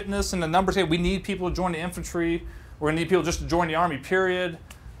the fitness and the numbers. We need people to join the infantry. We're going to need people just to join the Army, period.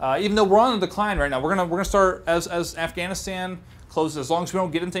 Even though we're on the decline right now, we're gonna start as Afghanistan closes. As long as we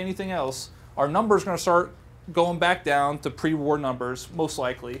don't get into anything else, our numbers are going to start going back down to pre-war numbers, most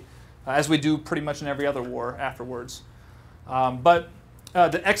likely, as we do pretty much in every other war afterwards. But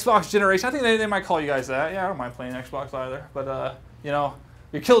the Xbox generation, I think they might call you guys that. Yeah, I don't mind playing Xbox either. But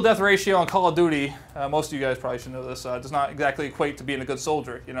your kill-death ratio on Call of Duty, most of you guys probably should know this, does not exactly equate to being a good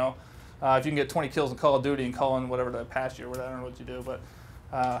soldier. If you can get 20 kills in Call of Duty and call in whatever the Apache or whatever, I don't know what you do, but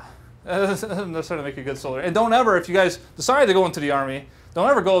that doesn't necessarily make you a good soldier. And don't ever, if you guys decide to go into the Army, Don't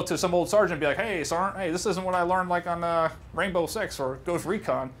ever go to some old sergeant and be like, hey, Sergeant, hey, this isn't what I learned like on Rainbow Six or Ghost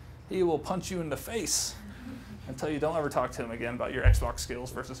Recon. He will punch you in the face and tell you don't ever talk to him again about your Xbox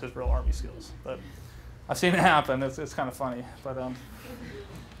skills versus his real Army skills. But I've seen it happen. It's kind of funny.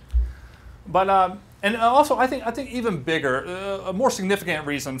 And also, I think even bigger, a more significant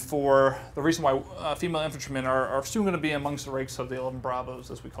reason for the reason why female infantrymen are soon going to be amongst the ranks of the 11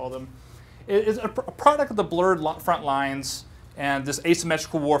 Bravos, as we call them, is a product of the blurred front lines and this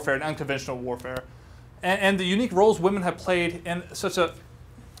asymmetrical warfare and unconventional warfare, and the unique roles women have played in such a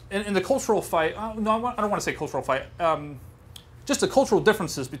in the cultural fight. No, I don't want to say cultural fight. Just the cultural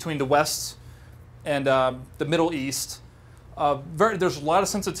differences between the West and the Middle East. There's a lot of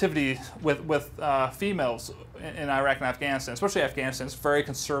sensitivity with females in Iraq and Afghanistan, especially Afghanistan. It's a very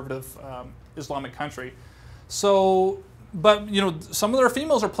conservative Islamic country. So, but some of their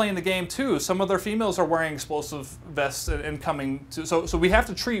females are playing the game too. Some of their females are wearing explosive vests and coming to. So we have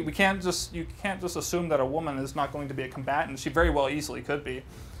to treat. You can't just assume that a woman is not going to be a combatant. She very well easily could be.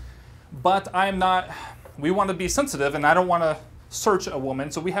 But I'm not. We want to be sensitive, and I don't want to search a woman.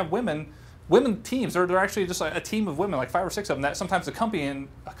 So we have women teams. They're actually just a team of women, like 5 or 6 of them, that sometimes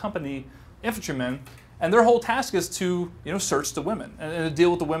accompany infantrymen, and their whole task is to search the women and to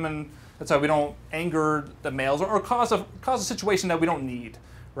deal with the women. That's how we don't anger the males or cause a situation that we don't need,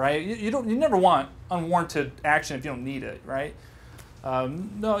 right? You never want unwarranted action if you don't need it, right?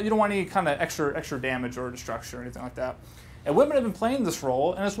 No, you don't want any kind of extra damage or destruction or anything like that. And women have been playing this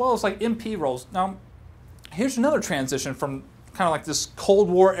role, and as well as like MP roles. Now, here's another transition from kind of like this Cold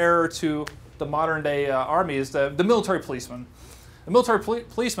War era to the modern day army is the military policemen. The military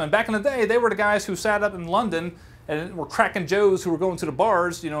policemen, back in the day, they were the guys who sat up in London and were cracking Joes who were going to the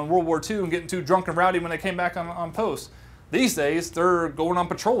bars, in World War II and getting too drunk and rowdy when they came back on post. These days, they're going on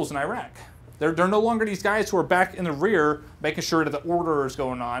patrols in Iraq. They're no longer these guys who are back in the rear making sure that the order is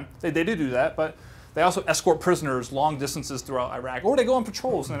going on. They do that, but they also escort prisoners long distances throughout Iraq. Or they go on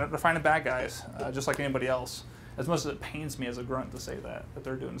patrols and they're finding bad guys, just like anybody else. As much as it pains me as a grunt to say that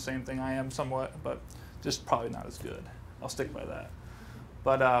they're doing the same thing I am somewhat, but just probably not as good. I'll stick by that.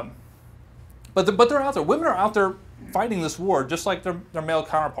 But they're out there. Women are out there fighting this war just like their male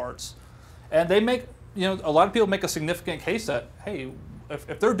counterparts. And they make, a lot of people make a significant case that, hey,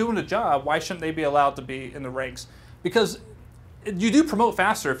 if they're doing the job, why shouldn't they be allowed to be in the ranks? Because you do promote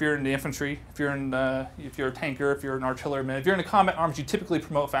faster if you're in the infantry, if you're a tanker, if you're an artilleryman. If you're in the combat arms, you typically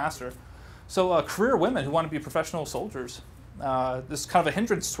promote faster. So career women who want to be professional soldiers, this is kind of a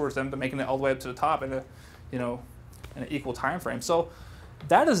hindrance towards them to making it all the way up to the top in an equal time frame. So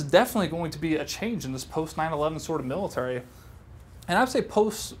that is definitely going to be a change in this post 9/11 sort of military. And I'd say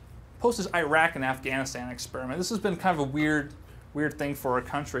post this Iraq and Afghanistan experiment, this has been kind of a weird thing for our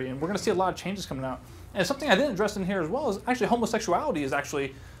country, and we're going to see a lot of changes coming out. And something I didn't address in here as well is actually homosexuality is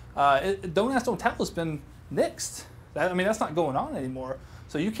actually, don't ask, don't tell, has been nixed. That's not going on anymore.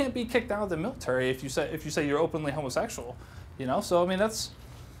 So you can't be kicked out of the military if you say you're openly homosexual, So that's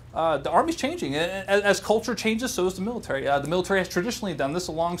the Army's changing. As culture changes, so is the military. The military has traditionally done this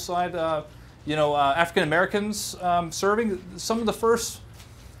alongside, African Americans serving. Some of the first,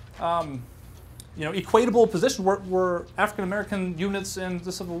 equatable positions were African American units in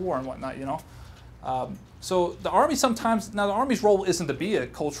the Civil War and whatnot. So the Army sometimes now the Army's role isn't to be a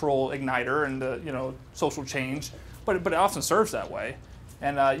cultural igniter and social change, but it often serves that way.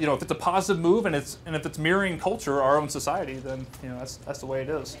 And if it's a positive move and if it's mirroring culture, our own society, then that's the way it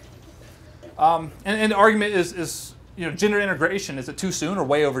is. And the argument is gender integration. Is it too soon or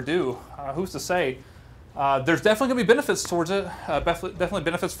way overdue? Who's to say? There's definitely going to be benefits towards it. Definitely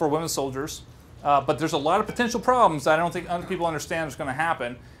benefits for women soldiers. But there's a lot of potential problems that I don't think people understand is going to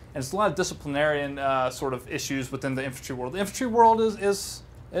happen. And it's a lot of disciplinarian sort of issues within the infantry world. The infantry world is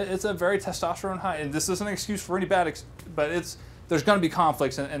a very testosterone high, and this isn't an excuse for any bad, but there's going to be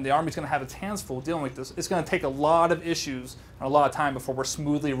conflicts, and the Army's going to have its hands full dealing with this. It's going to take a lot of issues and a lot of time before we're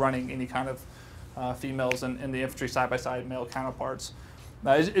smoothly running any kind of females in the infantry side-by-side male counterparts.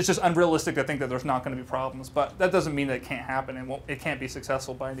 It's just unrealistic to think that there's not going to be problems, but that doesn't mean that it can't happen and it can't be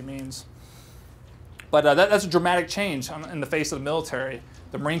successful by any means. But that's a dramatic change in the face of the military.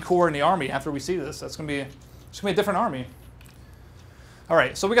 The Marine Corps and the Army, after we see this, it's going to be a different Army. All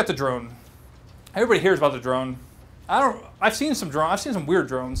right, so we got the drone. Everybody hears about the drone. I've seen some weird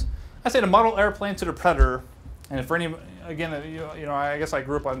drones. I say the model airplane to the Predator, and for any, again, I guess I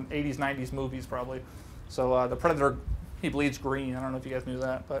grew up on 80s, 90s movies probably. So the Predator, he bleeds green. I don't know if you guys knew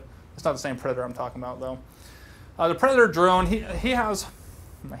that, but it's not the same Predator I'm talking about though. The Predator drone, this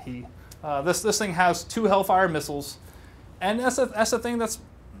thing has 2 Hellfire missiles, and that's the thing that's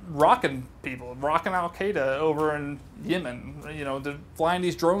rocking people, rocking Al Qaeda over in Yemen. You know, they're flying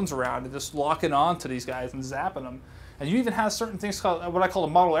these drones around and just locking on to these guys and zapping them. And you even have certain things called what I call a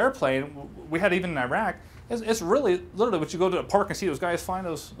model airplane. We had even in Iraq. It's really literally what you go to a park and see those guys flying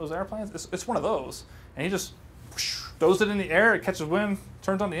those airplanes. It's one of those, and he just throws it in the air. It catches wind,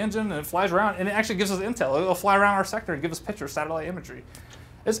 turns on the engine, and it flies around. And it actually gives us intel. It'll fly around our sector and give us pictures, satellite imagery.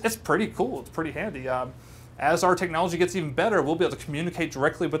 It's pretty cool. It's pretty handy. As our technology gets even better, we'll be able to communicate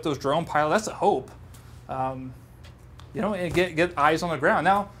directly with those drone pilots. That's a hope. You know, and get eyes on the ground.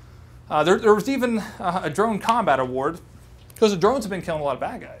 Now, there was even a drone combat award because the drones have been killing a lot of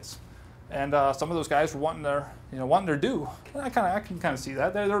bad guys, and some of those guys were wanting their due. And I can kind of see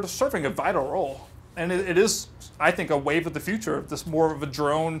that they're serving a vital role, and it is, I think, a wave of the future of this more of a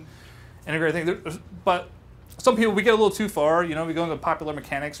drone integrated thing. But some people, we get a little too far. You know, we go into popular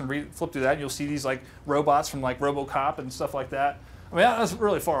mechanics and flip through that, and you'll see these like robots from like RoboCop and stuff like that. I mean, that's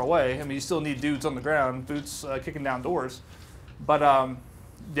really far away. I mean, you still need dudes on the ground, boots kicking down doors. But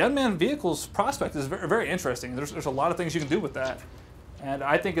the unmanned vehicles prospect is very, very interesting. There's a lot of things you can do with that, and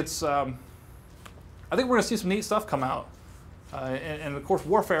I think it's. I think we're going to see some neat stuff come out, and of course,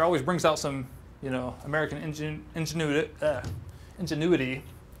 warfare always brings out some, you know, American ingenuity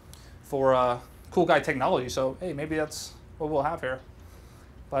for cool guy technology. So hey, maybe that's what we'll have here.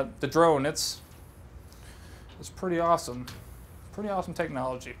 But the drone, it's pretty awesome. Pretty awesome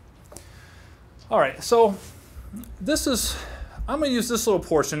technology. All right, so I'm going to use this little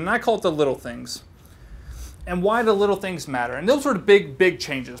portion, and I call it the little things. And why the little things matter. And those are the big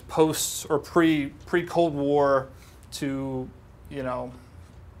changes, post or pre-Cold War to, you know,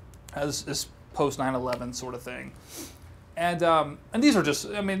 as post 9/11 sort of thing. And these are just,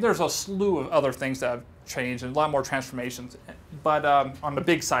 I mean, there's a slew of other things that have changed and a lot more transformations, but on the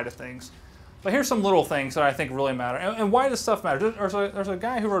big side of things. But here's some little things that I think really matter. And why does stuff matter? There's a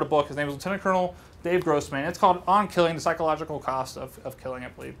guy who wrote a book. His name is Lieutenant Colonel Dave Grossman. It's called On Killing, the Psychological Cost of Killing, I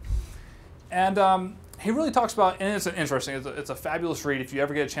believe. And he really talks about, and it's interesting, it's a fabulous read if you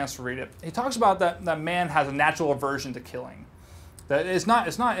ever get a chance to read it. He talks about that man has a natural aversion to killing. That it's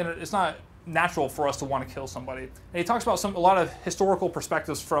not natural for us to want to kill somebody. And he talks about a lot of historical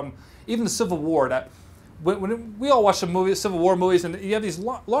perspectives from even the Civil War, that when we all watch the movies, Civil War movies, and you have these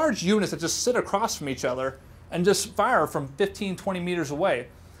large units that just sit across from each other and just fire from 15, 20 meters away.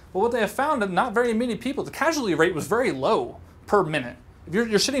 But what they have found, that not very many people, the casualty rate was very low per minute. If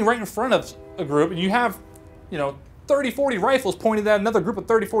you're sitting right in front of a group and you have, you know, 30, 40 rifles pointed at another group of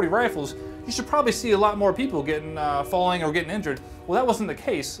 30, 40 rifles, you should probably see a lot more people getting falling or getting injured. Well, that wasn't the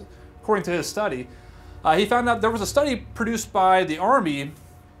case, according to his study. He found out there was a study produced by the Army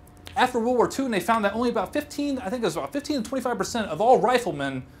after World War II, and they found that only about 15 to 25% of all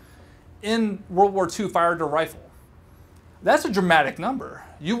riflemen in World War II fired a rifle. That's a dramatic number.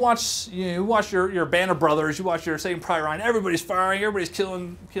 You watch your Band of Brothers, you watch your Saving Private Ryan, everybody's firing, everybody's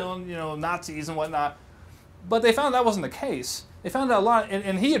killing, you know, Nazis and whatnot. But they found that wasn't the case. They found out a lot,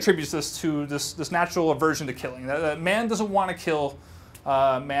 and he attributes this to this natural aversion to killing. That man doesn't want to kill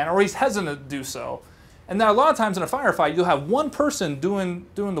man, or he's hesitant to do so. And then a lot of times in a firefight, you'll have one person doing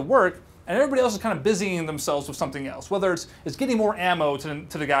the work, and everybody else is kind of busying themselves with something else. Whether it's getting more ammo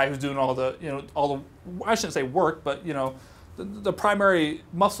to the guy who's doing all the I shouldn't say work, but you know, the primary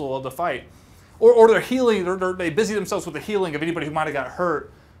muscle of the fight, or they're healing. They busy themselves with the healing of anybody who might have got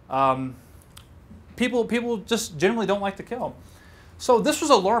hurt. People just generally don't like to kill. So this was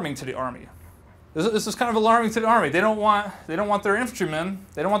alarming to the Army. This is kind of alarming to the Army. They don't want their infantrymen,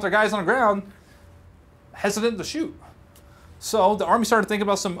 they don't want their guys on the ground hesitant to shoot. So the Army started thinking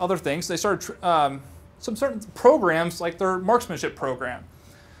about some other things. They started some certain programs, like their marksmanship program.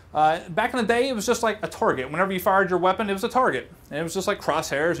 Back in the day, it was just like a target. Whenever you fired your weapon, it was a target. And it was just like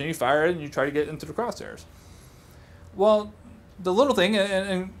crosshairs, and you fire it, and you try to get into the crosshairs. Well, the little thing,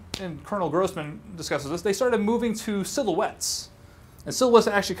 and Colonel Grossman discusses this, they started moving to silhouettes. And silhouettes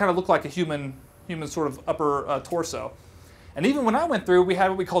actually kind of look like a human sort of upper torso. And even when I went through, we had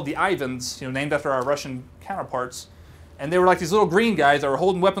what we called the Ivans, you know, named after our Russian counterparts. And they were like these little green guys that were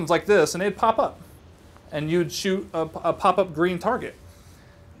holding weapons like this, and they'd pop up. And you'd shoot a pop-up green target.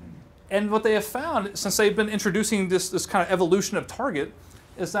 And what they have found, since they've been introducing this kind of evolution of target,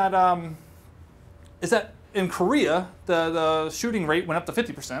 is that in Korea, the shooting rate went up to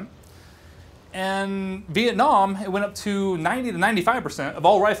 50%. And Vietnam, it went up to 90 to 95% of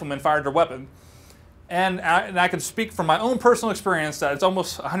all riflemen fired their weapon. And I can speak from my own personal experience that it's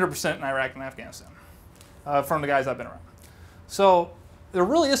almost 100% in Iraq and Afghanistan, from the guys I've been around. So there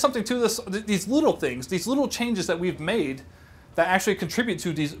really is something to this, these little things, these little changes that we've made that actually contribute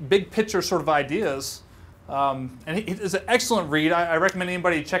to these big picture sort of ideas And it's an excellent read. I recommend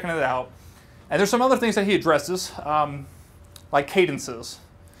anybody checking it out. And there's some other things that he addresses, like cadences.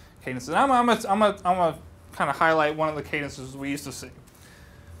 And I'm gonna kind of highlight one of the cadences we used to see.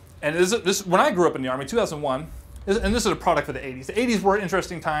 And this when I grew up in the Army, 2001, and this is a product of the 80s. The 80s were an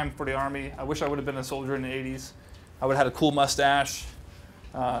interesting time for the Army. I wish I would have been a soldier in the 80s. I would have had a cool mustache.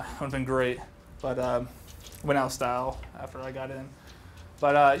 Would have been great. But went out of style after I got in.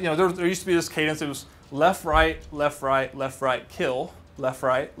 But you know, there used to be this cadence. It was left, right, left, right, left, right, kill. Left,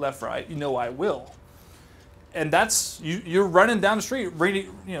 right, left, right. You know I will. And that's you're running down the street, reading,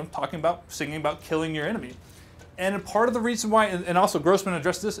 you know, singing about killing your enemy. And part of the reason why, and also Grossman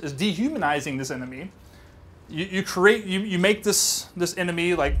addressed this, is dehumanizing this enemy. You make this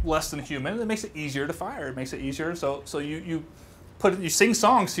enemy like less than human. It makes it easier to fire. It makes it easier. So you sing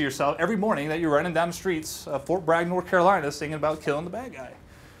songs to yourself every morning that you're running down the streets of Fort Bragg, North Carolina, singing about killing the bad guy.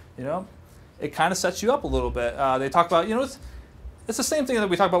 You know, it kind of sets you up a little bit. They talk about, you know, it's the same thing that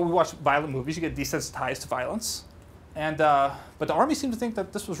we talk about when we watch violent movies. You get desensitized to violence, and but the Army seemed to think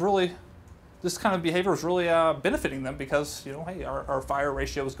that this kind of behavior was really benefiting them because, you know, hey, our fire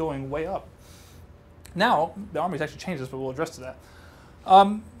ratio is going way up. Now the Army's actually changed this, but we'll address to that.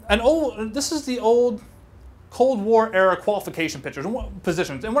 This is the old Cold War era qualification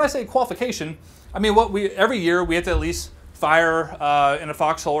positions, and when I say qualification, I mean every year we have to at least fire in a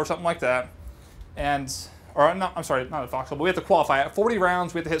foxhole or something like that, I'm sorry, not a foxhole, but we have to qualify at 40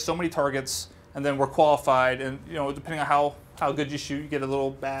 rounds. We have to hit so many targets, and then we're qualified. And you know, depending on how good you shoot, you get a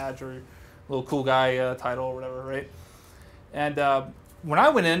little badge or a little cool guy title or whatever, right? And when I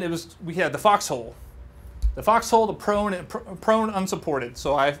went in, we had the foxhole, the prone, and prone unsupported.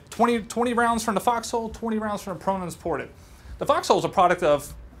 So I have 20 rounds from the foxhole, 20 rounds from the prone unsupported. The foxhole is a product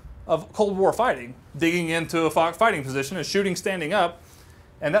of Cold War fighting, digging into a fighting position and shooting standing up.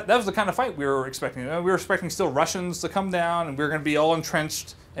 And that was the kind of fight we were expecting. We were expecting still Russians to come down, and we were going to be all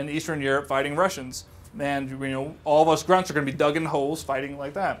entrenched in Eastern Europe fighting Russians. And you know, all of us grunts are going to be dug in holes fighting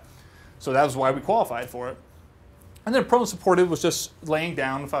like that. So that was why we qualified for it. And then prone supported was just laying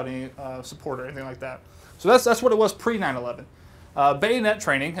down without any support or anything like that. So that's what it was pre 9/11. Bayonet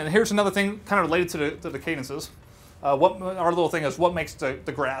training, and here's another thing kind of related to the cadences. Our little thing is what makes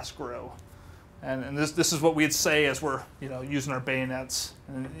the grass grow. And this is what we'd say as we're, you know, using our bayonets.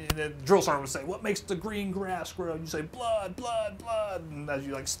 And the drill sergeant would say, "What makes the green grass grow?" And you say, "Blood, blood, blood." And as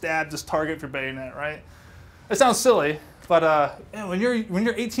you like stab this target with your bayonet, right? It sounds silly, but when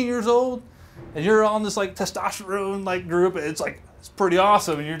you're 18 years old and you're on this like testosterone like group, it's pretty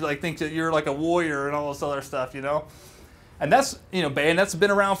awesome, and you like think that you're like a warrior and all this other stuff, you know. And that's, you know, bayonets have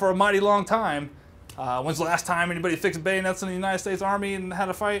been around for a mighty long time. When's the last time anybody fixed bayonets in the United States Army and had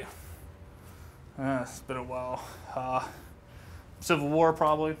a fight? It's been a while. Civil War,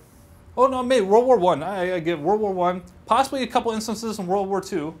 probably. Oh no, maybe World War I. I give World War I. Possibly a couple instances in World War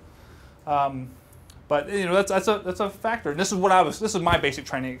II. But you know, that's a factor. And this is my basic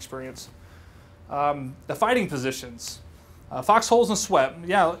training experience. The fighting positions, foxholes and sweat.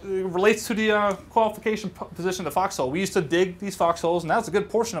 Yeah, it relates to the qualification position of the foxhole. We used to dig these foxholes, and that's a good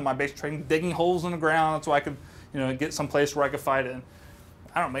portion of my basic training. Digging holes in the ground so I could, you know, get some place where I could fight in.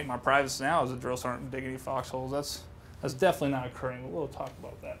 I don't make my privates now as a drill sergeant digging any foxholes. That's definitely not occurring. But we'll talk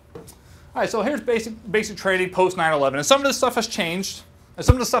about that. All right, so here's basic training post 9/11, and some of this stuff has changed, and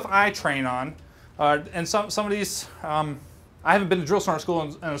some of the stuff I train on, and some of these I haven't been to drill sergeant school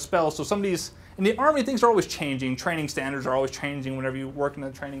in a spell, so some of these in the Army things are always changing. Training standards are always changing whenever you work in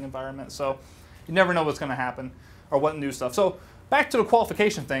a training environment, so you never know what's going to happen or what new stuff. So back to the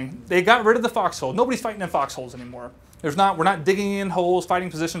qualification thing, they got rid of the foxhole. Nobody's fighting in foxholes anymore. We're not digging in holes, fighting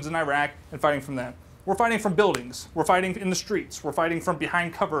positions in Iraq, and fighting from them. We're fighting from buildings. We're fighting in the streets. We're fighting from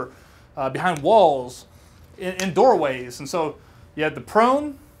behind cover, behind walls, in doorways. And so you had the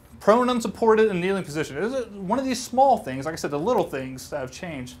prone unsupported, and kneeling position. It is one of these small things, like I said, the little things that have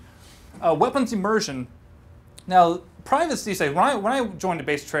changed. Weapons immersion. Now, privates these days, when I joined the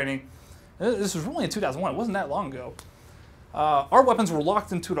basic training, this was really in 2001. It wasn't that long ago. Our weapons were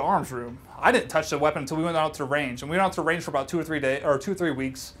locked into the arms room. I didn't touch the weapon until we went out to the range, and we went out to the range for about 2 or 3 days, or 2 or 3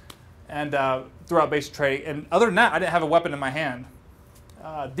 weeks, and throughout basic training. And other than that, I didn't have a weapon in my hand.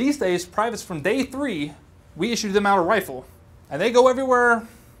 These days, privates from day 3, we issued them out a rifle, and they go everywhere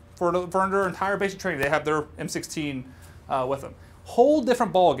for their entire basic training. They have their M16 with them. Whole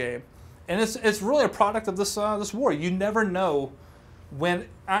different ball game, and it's really a product of this war. You never know. And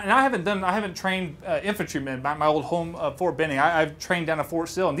I haven't trained infantrymen at my old home, Fort Benning. I've trained down at Fort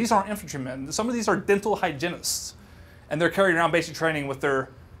Sill, and these aren't infantrymen. Some of these are dental hygienists, and they're carrying around basic training with their,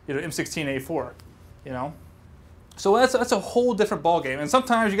 you know, M16A4, you know. So that's a whole different ballgame. And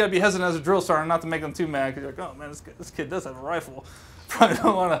sometimes you got to be hesitant as a drill sergeant not to make them too mad because you're like, oh man, this kid does have a rifle. Probably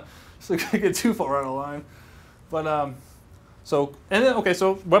don't want to get too far out of line. But so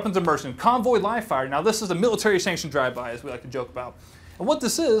weapons immersion, convoy live fire. Now this is a military sanctioned drive-by, as we like to joke about. And what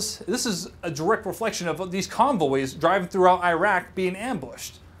this is a direct reflection of these convoys driving throughout Iraq being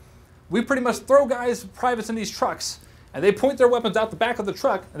ambushed. We pretty much throw privates in these trucks, and they point their weapons out the back of the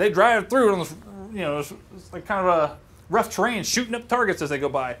truck, and they drive through on this, it's like kind of a rough terrain, shooting up targets as they go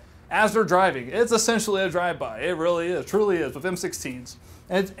by, as they're driving. It's essentially a drive-by. It really is, truly is, with M16s.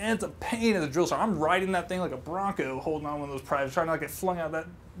 And it's a pain as a drill sergeant. I'm riding that thing like a Bronco, holding on one of those privates, trying to not get flung out of that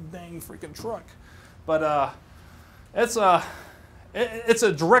dang freaking truck. But it's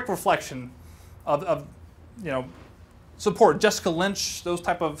a direct reflection of support. Jessica Lynch, those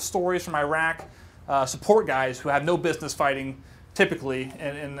type of stories from Iraq, support guys who have no business fighting typically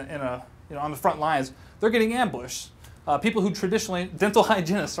on the front lines. They're getting ambushed. People who traditionally, dental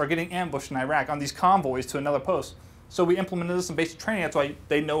hygienists, are getting ambushed in Iraq on these convoys to another post. So we implemented this in basic training. That's why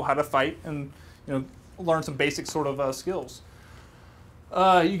they know how to fight and learn some basic sort of skills.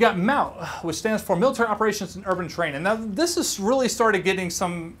 You got MOUT, which stands for Military Operations and Urban Training. Now this has really started getting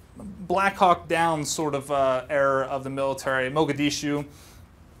some Black Hawk Down sort of era of the military, Mogadishu,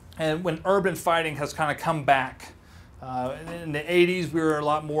 and when urban fighting has kind of come back. In the 80s, we were a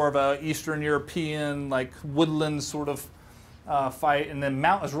lot more of a Eastern European, like woodland sort of fight, and then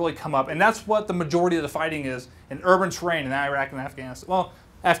MOUT has really come up, and that's what the majority of the fighting is in urban terrain in Iraq and Afghanistan. Well,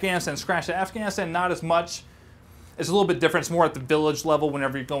 Afghanistan, scratch that. Afghanistan, not as much. It's a little bit different. It's more at the village level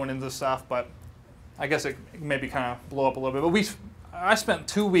whenever you're going into this stuff, but I guess it maybe kind of blow up a little bit. But I spent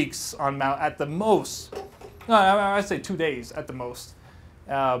 2 weeks on MOUT at the most. No, I'd say 2 days at the most.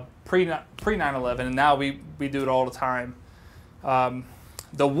 Pre 9/11, and now we do it all the time.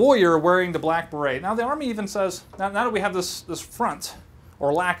 The warrior wearing the black beret. Now the Army even says, now that we have this front,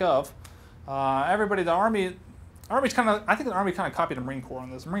 or lack of, everybody, Army's kind of, I think the Army kind of copied the Marine Corps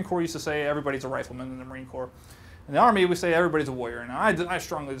on this. The Marine Corps used to say everybody's a rifleman in the Marine Corps. In the Army, we say everybody's a warrior. Now I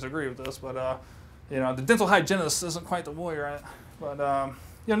strongly disagree with this, but the dental hygienist isn't quite the warrior. But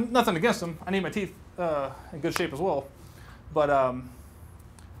nothing against them. I need my teeth in good shape as well. But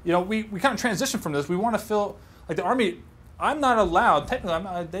we kind of transition from this. We want to feel like the Army. I'm not allowed,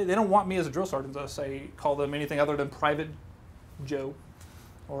 technically, they don't want me as a drill sergeant to call them anything other than Private Joe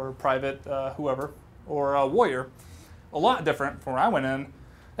or Private whoever or Warrior. A lot different from when I went in.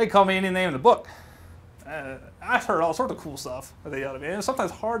 They call me any name in the book. I've heard all sorts of cool stuff that they yell at me. And it's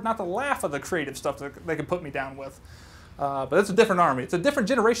sometimes hard not to laugh at the creative stuff that they can put me down with. But it's a different Army. It's a different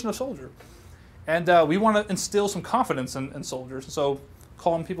generation of soldier. And we want to instill some confidence in soldiers. So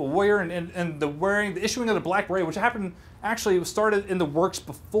calling people warrior and the issuing of the black beret, which actually started in the works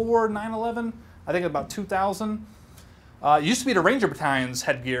before 9/11, I think about 2000. It used to be the Ranger Battalion's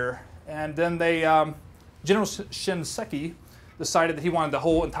headgear, and then General Shinseki decided that he wanted the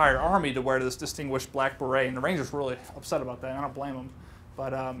whole entire Army to wear this distinguished black beret, and the Rangers were really upset about that, and I don't blame them.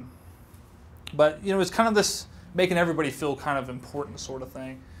 But it's kind of this making everybody feel kind of important sort of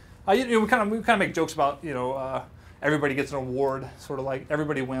thing. We kind of make jokes about everybody gets an award, sort of like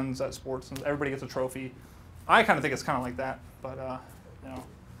everybody wins at sports and everybody gets a trophy. I kind of think it's kind of like that, but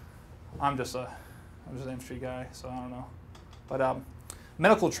I'm just an infantry guy, so I don't know. But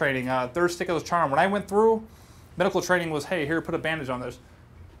medical training, third stick of the charm. When I went through, medical training was, hey, here, put a bandage on this.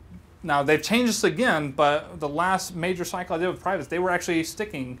 Now they've changed this again, but the last major cycle I did with privates, they were actually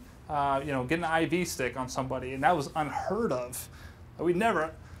sticking, getting an IV stick on somebody, and that was unheard of. I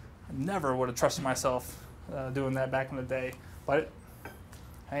never would have trusted myself doing that back in the day, but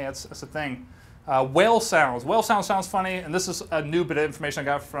hey, that's a thing. Whale sounds. Whale sounds sounds funny, and this is a new bit of information I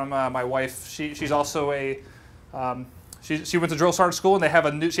got from my wife. She's also she went to drill sergeant school,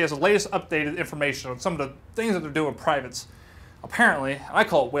 and she has the latest updated information on some of the things that they're doing with privates. Apparently, I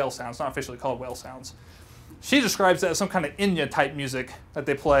call it whale sounds, not officially called whale sounds. She describes that as some kind of Inya type music that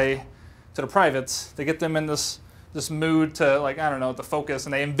they play to the privates. They get them in this mood to, like, I don't know, to focus,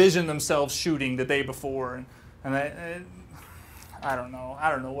 and they envision themselves shooting the day before, and I don't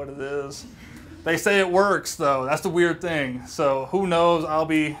know what it is. They say it works, though. That's the weird thing. So who knows? I'll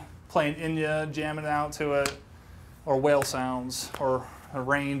be playing Inya, jamming out to it, or whale sounds, or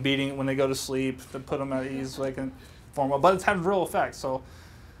rain beating it when they go to sleep to put them at ease so they can form well. But it's having real effects. So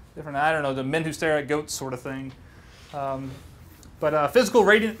different. I don't know, the men who stare at goats sort of thing. But physical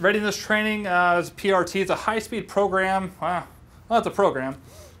readiness training is PRT. It's a high-speed program. Well, it's a program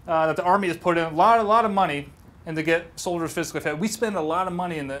that the Army has put in a lot of money and to get soldiers physically fit. We spend a lot of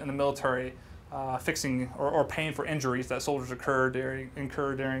money in the military fixing or paying for injuries that soldiers incur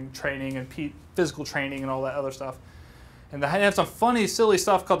during training and physical training and all that other stuff. And they have some funny, silly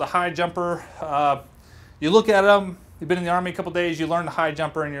stuff called the high jumper. You look at them, you've been in the Army a couple days, you learn the high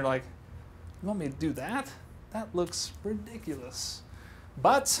jumper, and you're like, you want me to do that? That looks ridiculous.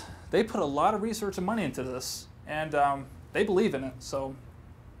 But they put a lot of research and money into this, and they believe in it. So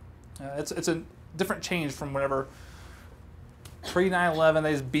it's a different change from whenever pre-9/11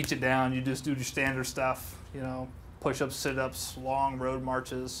 they just beat you down. You just do your standard stuff, you know, push-ups, sit-ups, long road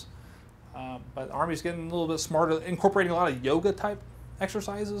marches. But the Army's getting a little bit smarter, incorporating a lot of yoga-type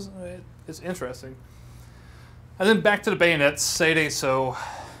exercises. It's interesting. And then back to the bayonets, say it ain't so,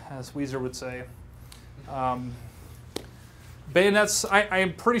 as Weezer would say. Bayonets, I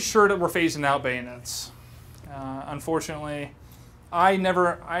am pretty sure that we're phasing out bayonets. Unfortunately,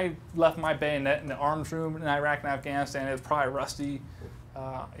 I left my bayonet in the arms room in Iraq and Afghanistan. It was probably rusty.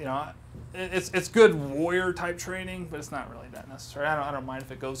 You know, it's good warrior type training, but it's not really that necessary. I don't mind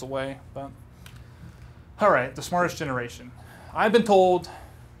if it goes away. But all right, the smartest generation. I've been told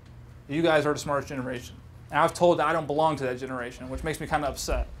you guys are the smartest generation. And I was told that I don't belong to that generation, which makes me kind of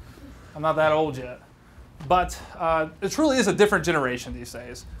upset. I'm not that old yet. But it truly is a different generation these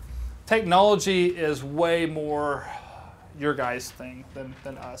days. Technology is way more your guys' thing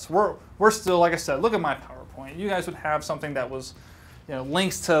than us. We're still, like I said, look at my PowerPoint. You guys would have something that was, you know,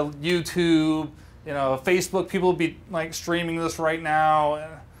 links to YouTube, you know, Facebook. People would be like streaming this right now,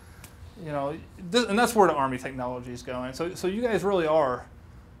 you know, and that's where the Army technology is going. So you guys really are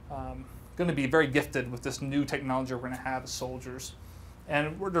going to be very gifted with this new technology we're going to have as soldiers.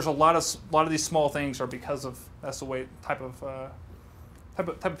 And there's a lot of these small things are because of that's the way type of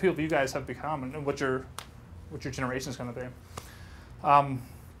people you guys have become and what your generation is going to be.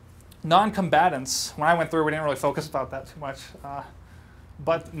 Non-combatants. When I went through, we didn't really focus about that too much,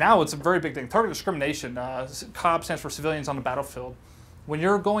 but now it's a very big thing. Target discrimination. COB stands for civilians on the battlefield. When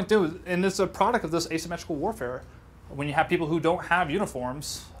you're going through, and it's a product of this asymmetrical warfare. When you have people who don't have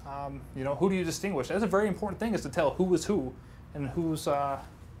uniforms, you know, who do you distinguish? That's a very important thing, is to tell who is who. And who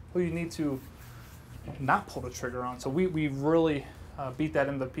you need to not pull the trigger on. So we really beat that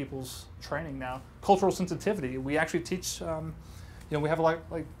into people's training now. Cultural sensitivity. We actually teach. You know, we have like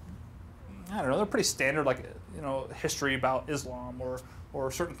I don't know. They're pretty standard, like, you know, history about Islam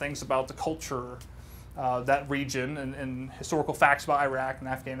or certain things about the culture, that region, and historical facts about Iraq and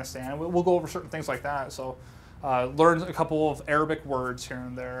Afghanistan. We'll go over certain things like that. So learn a couple of Arabic words here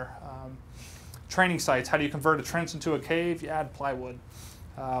and there. Training sites. How do you convert a trench into a cave? You add plywood.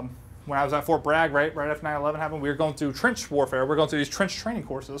 When I was at Fort Bragg, right after 9/11 happened, we were going through trench warfare. We're going through these trench training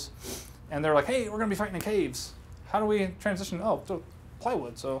courses, and they're like, "Hey, we're going to be fighting in caves. How do we transition? Oh, to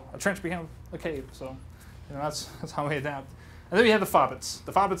plywood." So a trench became a cave. So, you know, that's how we adapt. And then we have the FOBITs,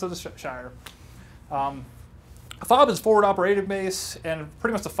 of the Shire. A FOB is forward operating base, and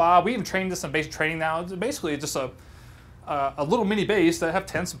pretty much the FOB. We even train this in basic training now. It's basically just a little mini base that have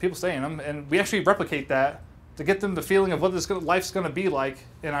tents and people stay in them, and we actually replicate that to get them the feeling of what life's going to be like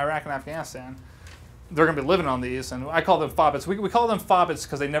in Iraq and Afghanistan. They're going to be living on these, and I call them FOBITs. We call them FOBITs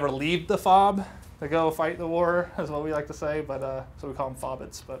because they never leave the FOB to go fight the war, is what we like to say. But so we call them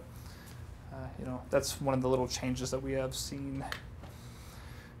FOBITs. But you know, that's one of the little changes that we have seen.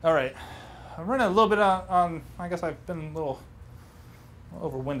 All right, I'm running a little bit on. I guess I've been a little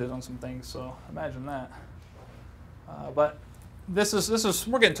overwinded on some things, so imagine that. But this is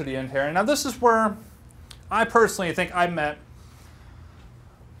we're getting to the end here. And now this is where I personally think I met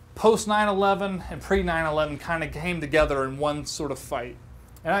post 9/11 and pre 9/11 kind of came together in one sort of fight.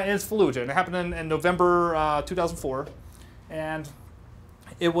 And it's Fallujah. And it happened in November 2004, and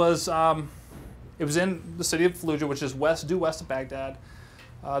it was in the city of Fallujah, which is due west of Baghdad.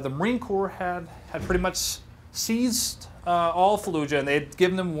 The Marine Corps had pretty much seized all of Fallujah, and they had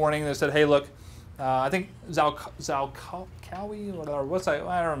given them warning. They said, "Hey, look." I think Zalkawi, or what's that?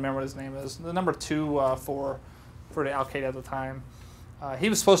 I don't remember what his name is. The number 2 for the Al Qaeda at the time. He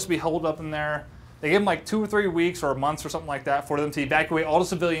was supposed to be holed up in there. They gave him like 2 or 3 weeks or a month or something like that for them to evacuate all the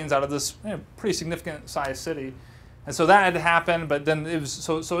civilians out of this, you know, pretty significant sized city. And so that had to happen. But then it was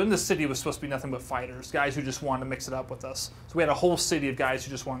so in the city it was supposed to be nothing but fighters, guys who just wanted to mix it up with us. So we had a whole city of guys who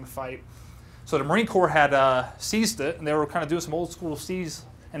just wanted to fight. So the Marine Corps had seized it, and they were kind of doing some old school seize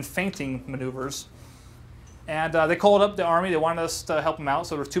and feinting maneuvers. And they called up the Army. They wanted us to help them out.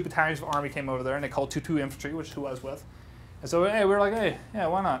 So there were 2 battalions of Army came over there, and they called 2 infantry, which is who I was with. And so hey, we were like, hey, yeah,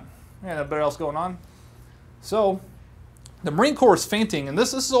 why not? Yeah, nothing else going on. So the Marine Corps is feinting, and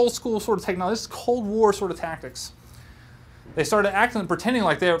this is old school sort of technology. This is Cold War sort of tactics. They started acting, pretending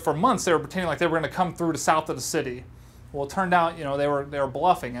like for months they were pretending like they were going to come through the south of the city. Well, it turned out, you know, they were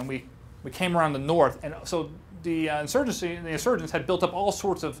bluffing, and we We came around the north, and so the insurgents had built up all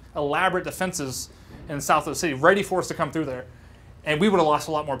sorts of elaborate defenses in the south of the city, ready for us to come through there. And we would have lost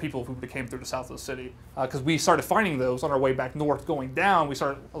a lot more people if we would have came through the south of the city, because we started finding those on our way back north, going down. We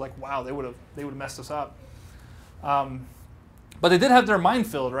started like, wow, they would have messed us up. But they did have their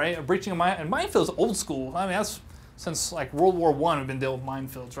minefield, right? Breaching a mine, and minefields old school. I mean, that's since like World War I, we've been dealing with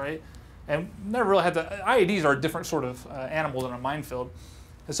minefields, right? And never really had the IEDs are a different sort of animal than a minefield.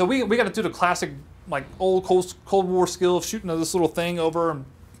 And so we got to do the classic like old Cold War skill of shooting this little thing over and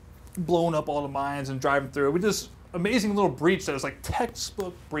blowing up all the mines and driving through it. We just amazing little breach that was like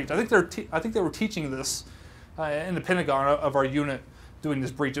textbook breach. I think they were teaching this in the Pentagon of our unit doing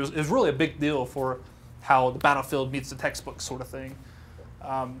this breach. It was really a big deal for how the battlefield meets the textbook sort of thing.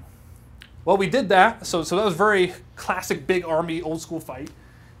 Well, we did that. So that was very classic big army old school fight.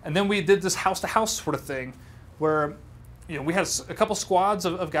 And then we did this house to house sort of thing, where we had a couple squads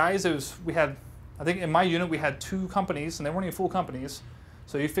of guys. I think in my unit we had 2 companies, and they weren't even full companies.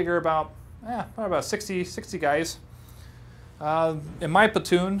 So you figure about 60 guys. In my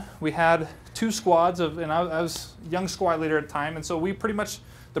platoon, we had 2 squads and I was young squad leader at the time, and so we pretty much,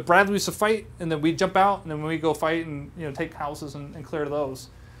 the Bradley used to fight, and then we'd jump out, and then we go fight and take houses and clear those.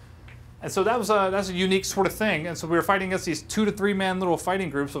 And so that's a unique sort of thing. And so we were fighting against these 2 to 3 man little fighting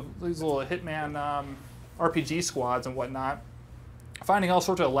groups of these little hitman RPG squads and whatnot, finding all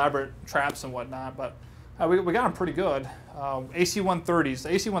sorts of elaborate traps and whatnot. But we got them pretty good. AC-130s.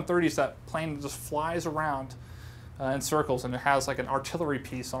 The AC-130 is that plane that just flies around in circles, and it has like an artillery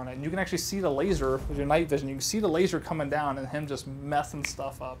piece on it. And you can actually see the laser with your night vision. You can see the laser coming down and him just messing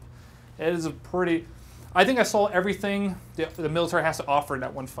stuff up. It is a pretty... I think I saw everything the military has to offer in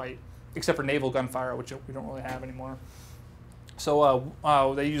that one fight, except for naval gunfire, which we don't really have anymore.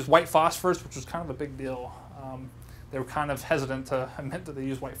 So they used white phosphorus, which was kind of a big deal. They were kind of hesitant to admit that they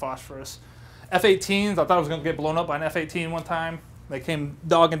used white phosphorus. F-18s, I thought I was going to get blown up by an F-18 one time. They came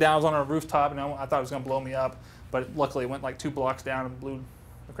dogging down, I was on a rooftop, and I thought it was going to blow me up. But luckily it went like 2 blocks down and blew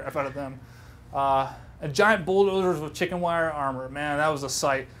the crap out of them. And giant bulldozers with chicken wire armor. Man, that was a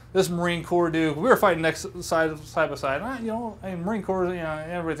sight. This Marine Corps dude, we were fighting side by side. Marine Corps,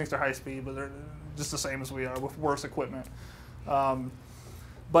 everybody thinks they're high speed, but they're just the same as we are with worse equipment.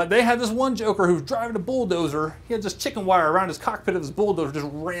 But they had this one joker who was driving a bulldozer. He had just chicken wire around his cockpit of his bulldozer, just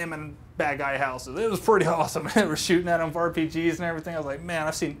ramming bad guy houses. It was pretty awesome. They were shooting at him with RPGs and everything. I was like, man,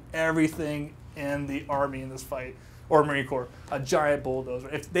 I've seen everything in the Army in this fight, or Marine Corps. A giant bulldozer.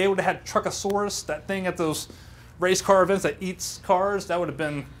 If they would have had Truckosaurus, that thing at those race car events that eats cars, that would have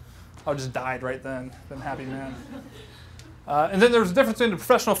been, I would have just died right then. Been happy man. And then there's a difference between the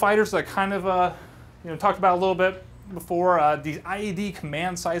professional fighters that I kind of talked about a little bit before. These IED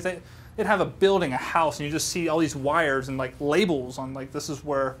command sites, they'd have a building, a house, and you just see all these wires and like labels on like this is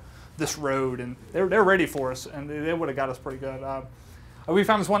where this road, and they're ready for us, and they would have got us pretty good. We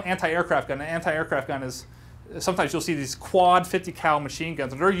found this one anti-aircraft gun. An anti-aircraft gun is, sometimes you'll see these quad 50 cal machine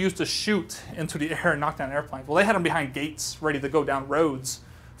guns, and they're used to shoot into the air and knock down airplanes. Well, they had them behind gates ready to go down roads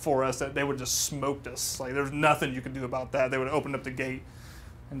for us that they would just smoked us. Like there's nothing you could do about that. They would have opened up the gate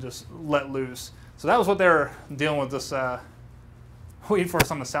and just let loose. So that was what they were dealing with this, waiting for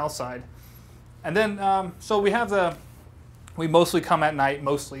us on the south side. And then, so we mostly come at night,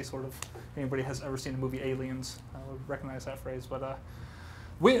 mostly sort of. Anybody has ever seen the movie Aliens would recognize that phrase. But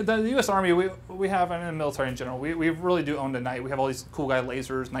the U.S. Army, we have, and the military in general, we really do own the night. We have all these cool guy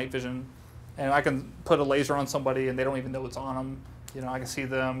lasers, night vision, and I can put a laser on somebody and they don't even know it's on them. I can see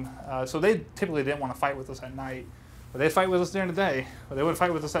them. So they typically didn't want to fight with us at night, but they'd fight with us during the day. But they wouldn't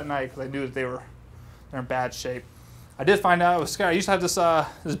fight with us at night because they knew that they're in bad shape. I did find out, I used to have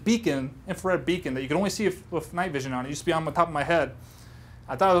this beacon, infrared beacon, that you could only see with night vision on. It used to be on the top of my head.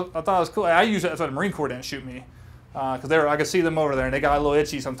 I thought it was cool. I used it, that's why the Marine Corps didn't shoot me. Because I could see them over there, and they got a little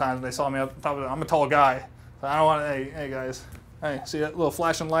itchy sometimes when they saw me up top of it. I'm a tall guy. So I don't want to, hey guys, hey, see that little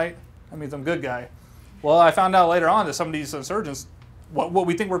flashing light? That means I'm a good guy. Well, I found out later on that some of these insurgents, what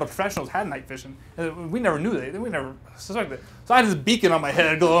we think were the professionals, had night vision. And we never knew that. We never suspected it. So I had this beacon on my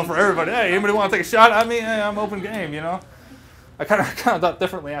head glowing for everybody. Hey, anybody want to take a shot at me? Hey, I'm open game, I kind of thought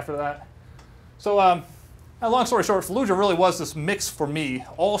differently after that. So, long story short, Fallujah really was this mix for me.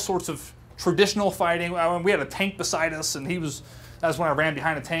 All sorts of traditional fighting. We had a tank beside us, and that was when I ran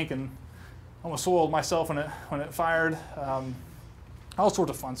behind a tank and almost soiled myself when it fired. All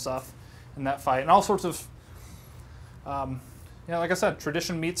sorts of fun stuff in that fight, and all sorts of, like I said,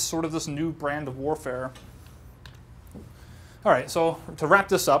 tradition meets sort of this new brand of warfare. All right, so to wrap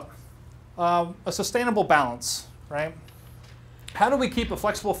this up, a sustainable balance, right? How do we keep a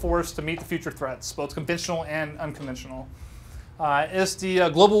flexible force to meet the future threats, both conventional and unconventional? is the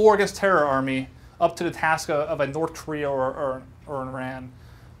global war against terror army up to the task of a North Korea or Iran.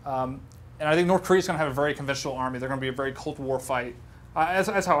 And I think North Korea is going to have a very conventional army. They're going to be a very Cold War fight.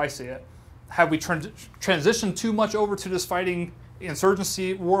 That's how I see it. Have we transitioned too much over to this fighting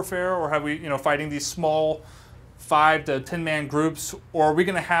insurgency warfare, or have we, fighting these small 5 to 10 man groups, or are we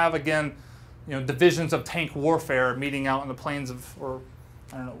going to have again, divisions of tank warfare meeting out in the plains of, or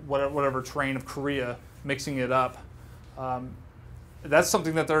I don't know, whatever terrain of Korea, mixing it up? That's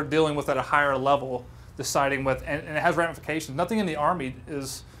something that they're dealing with at a higher level, deciding with, and it has ramifications. Nothing in the Army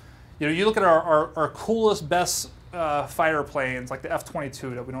is, you look at our coolest, best fighter planes, like the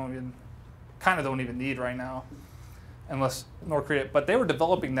F-22 that we don't even need right now, unless North Korea. But they were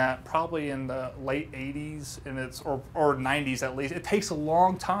developing that probably in the late 80s, and or 90s at least. It takes a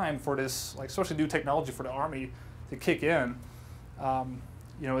long time for this, like especially new technology for the Army to kick in.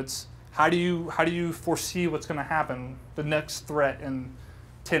 It's how do you foresee what's going to happen, the next threat in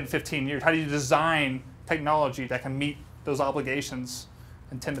 10, 15 years? How do you design technology that can meet those obligations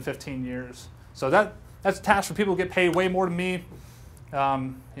in 10 to 15 years? So that's a task for people who get paid way more than me.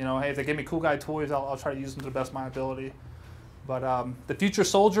 Hey, if they give me cool guy toys, I'll try to use them to the best of my ability. But the future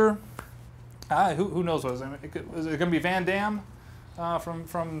soldier, who knows what is it? Is it going to be Van Damme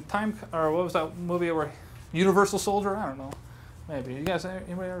from Time, or what was that movie where Universal Soldier? I don't know. Maybe. You guys,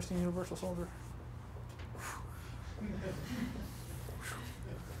 anybody ever seen Universal Soldier?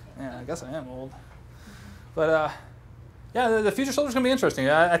 Yeah, I guess I am old. But yeah, the future soldier is going to be interesting.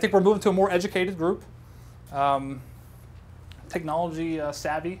 I think we're moving to a more educated group. Technology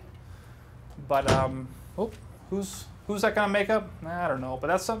savvy, but who's that going to make up? I don't know, but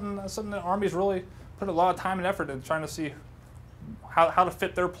that's something the Army's really put a lot of time and effort in trying to see how to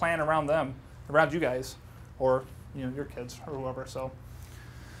fit their plan around them, around you guys, or your kids or whoever. So, all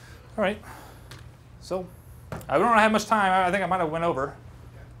right. So, I don't have much time. I think I might have went over,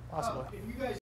 possibly. If you guys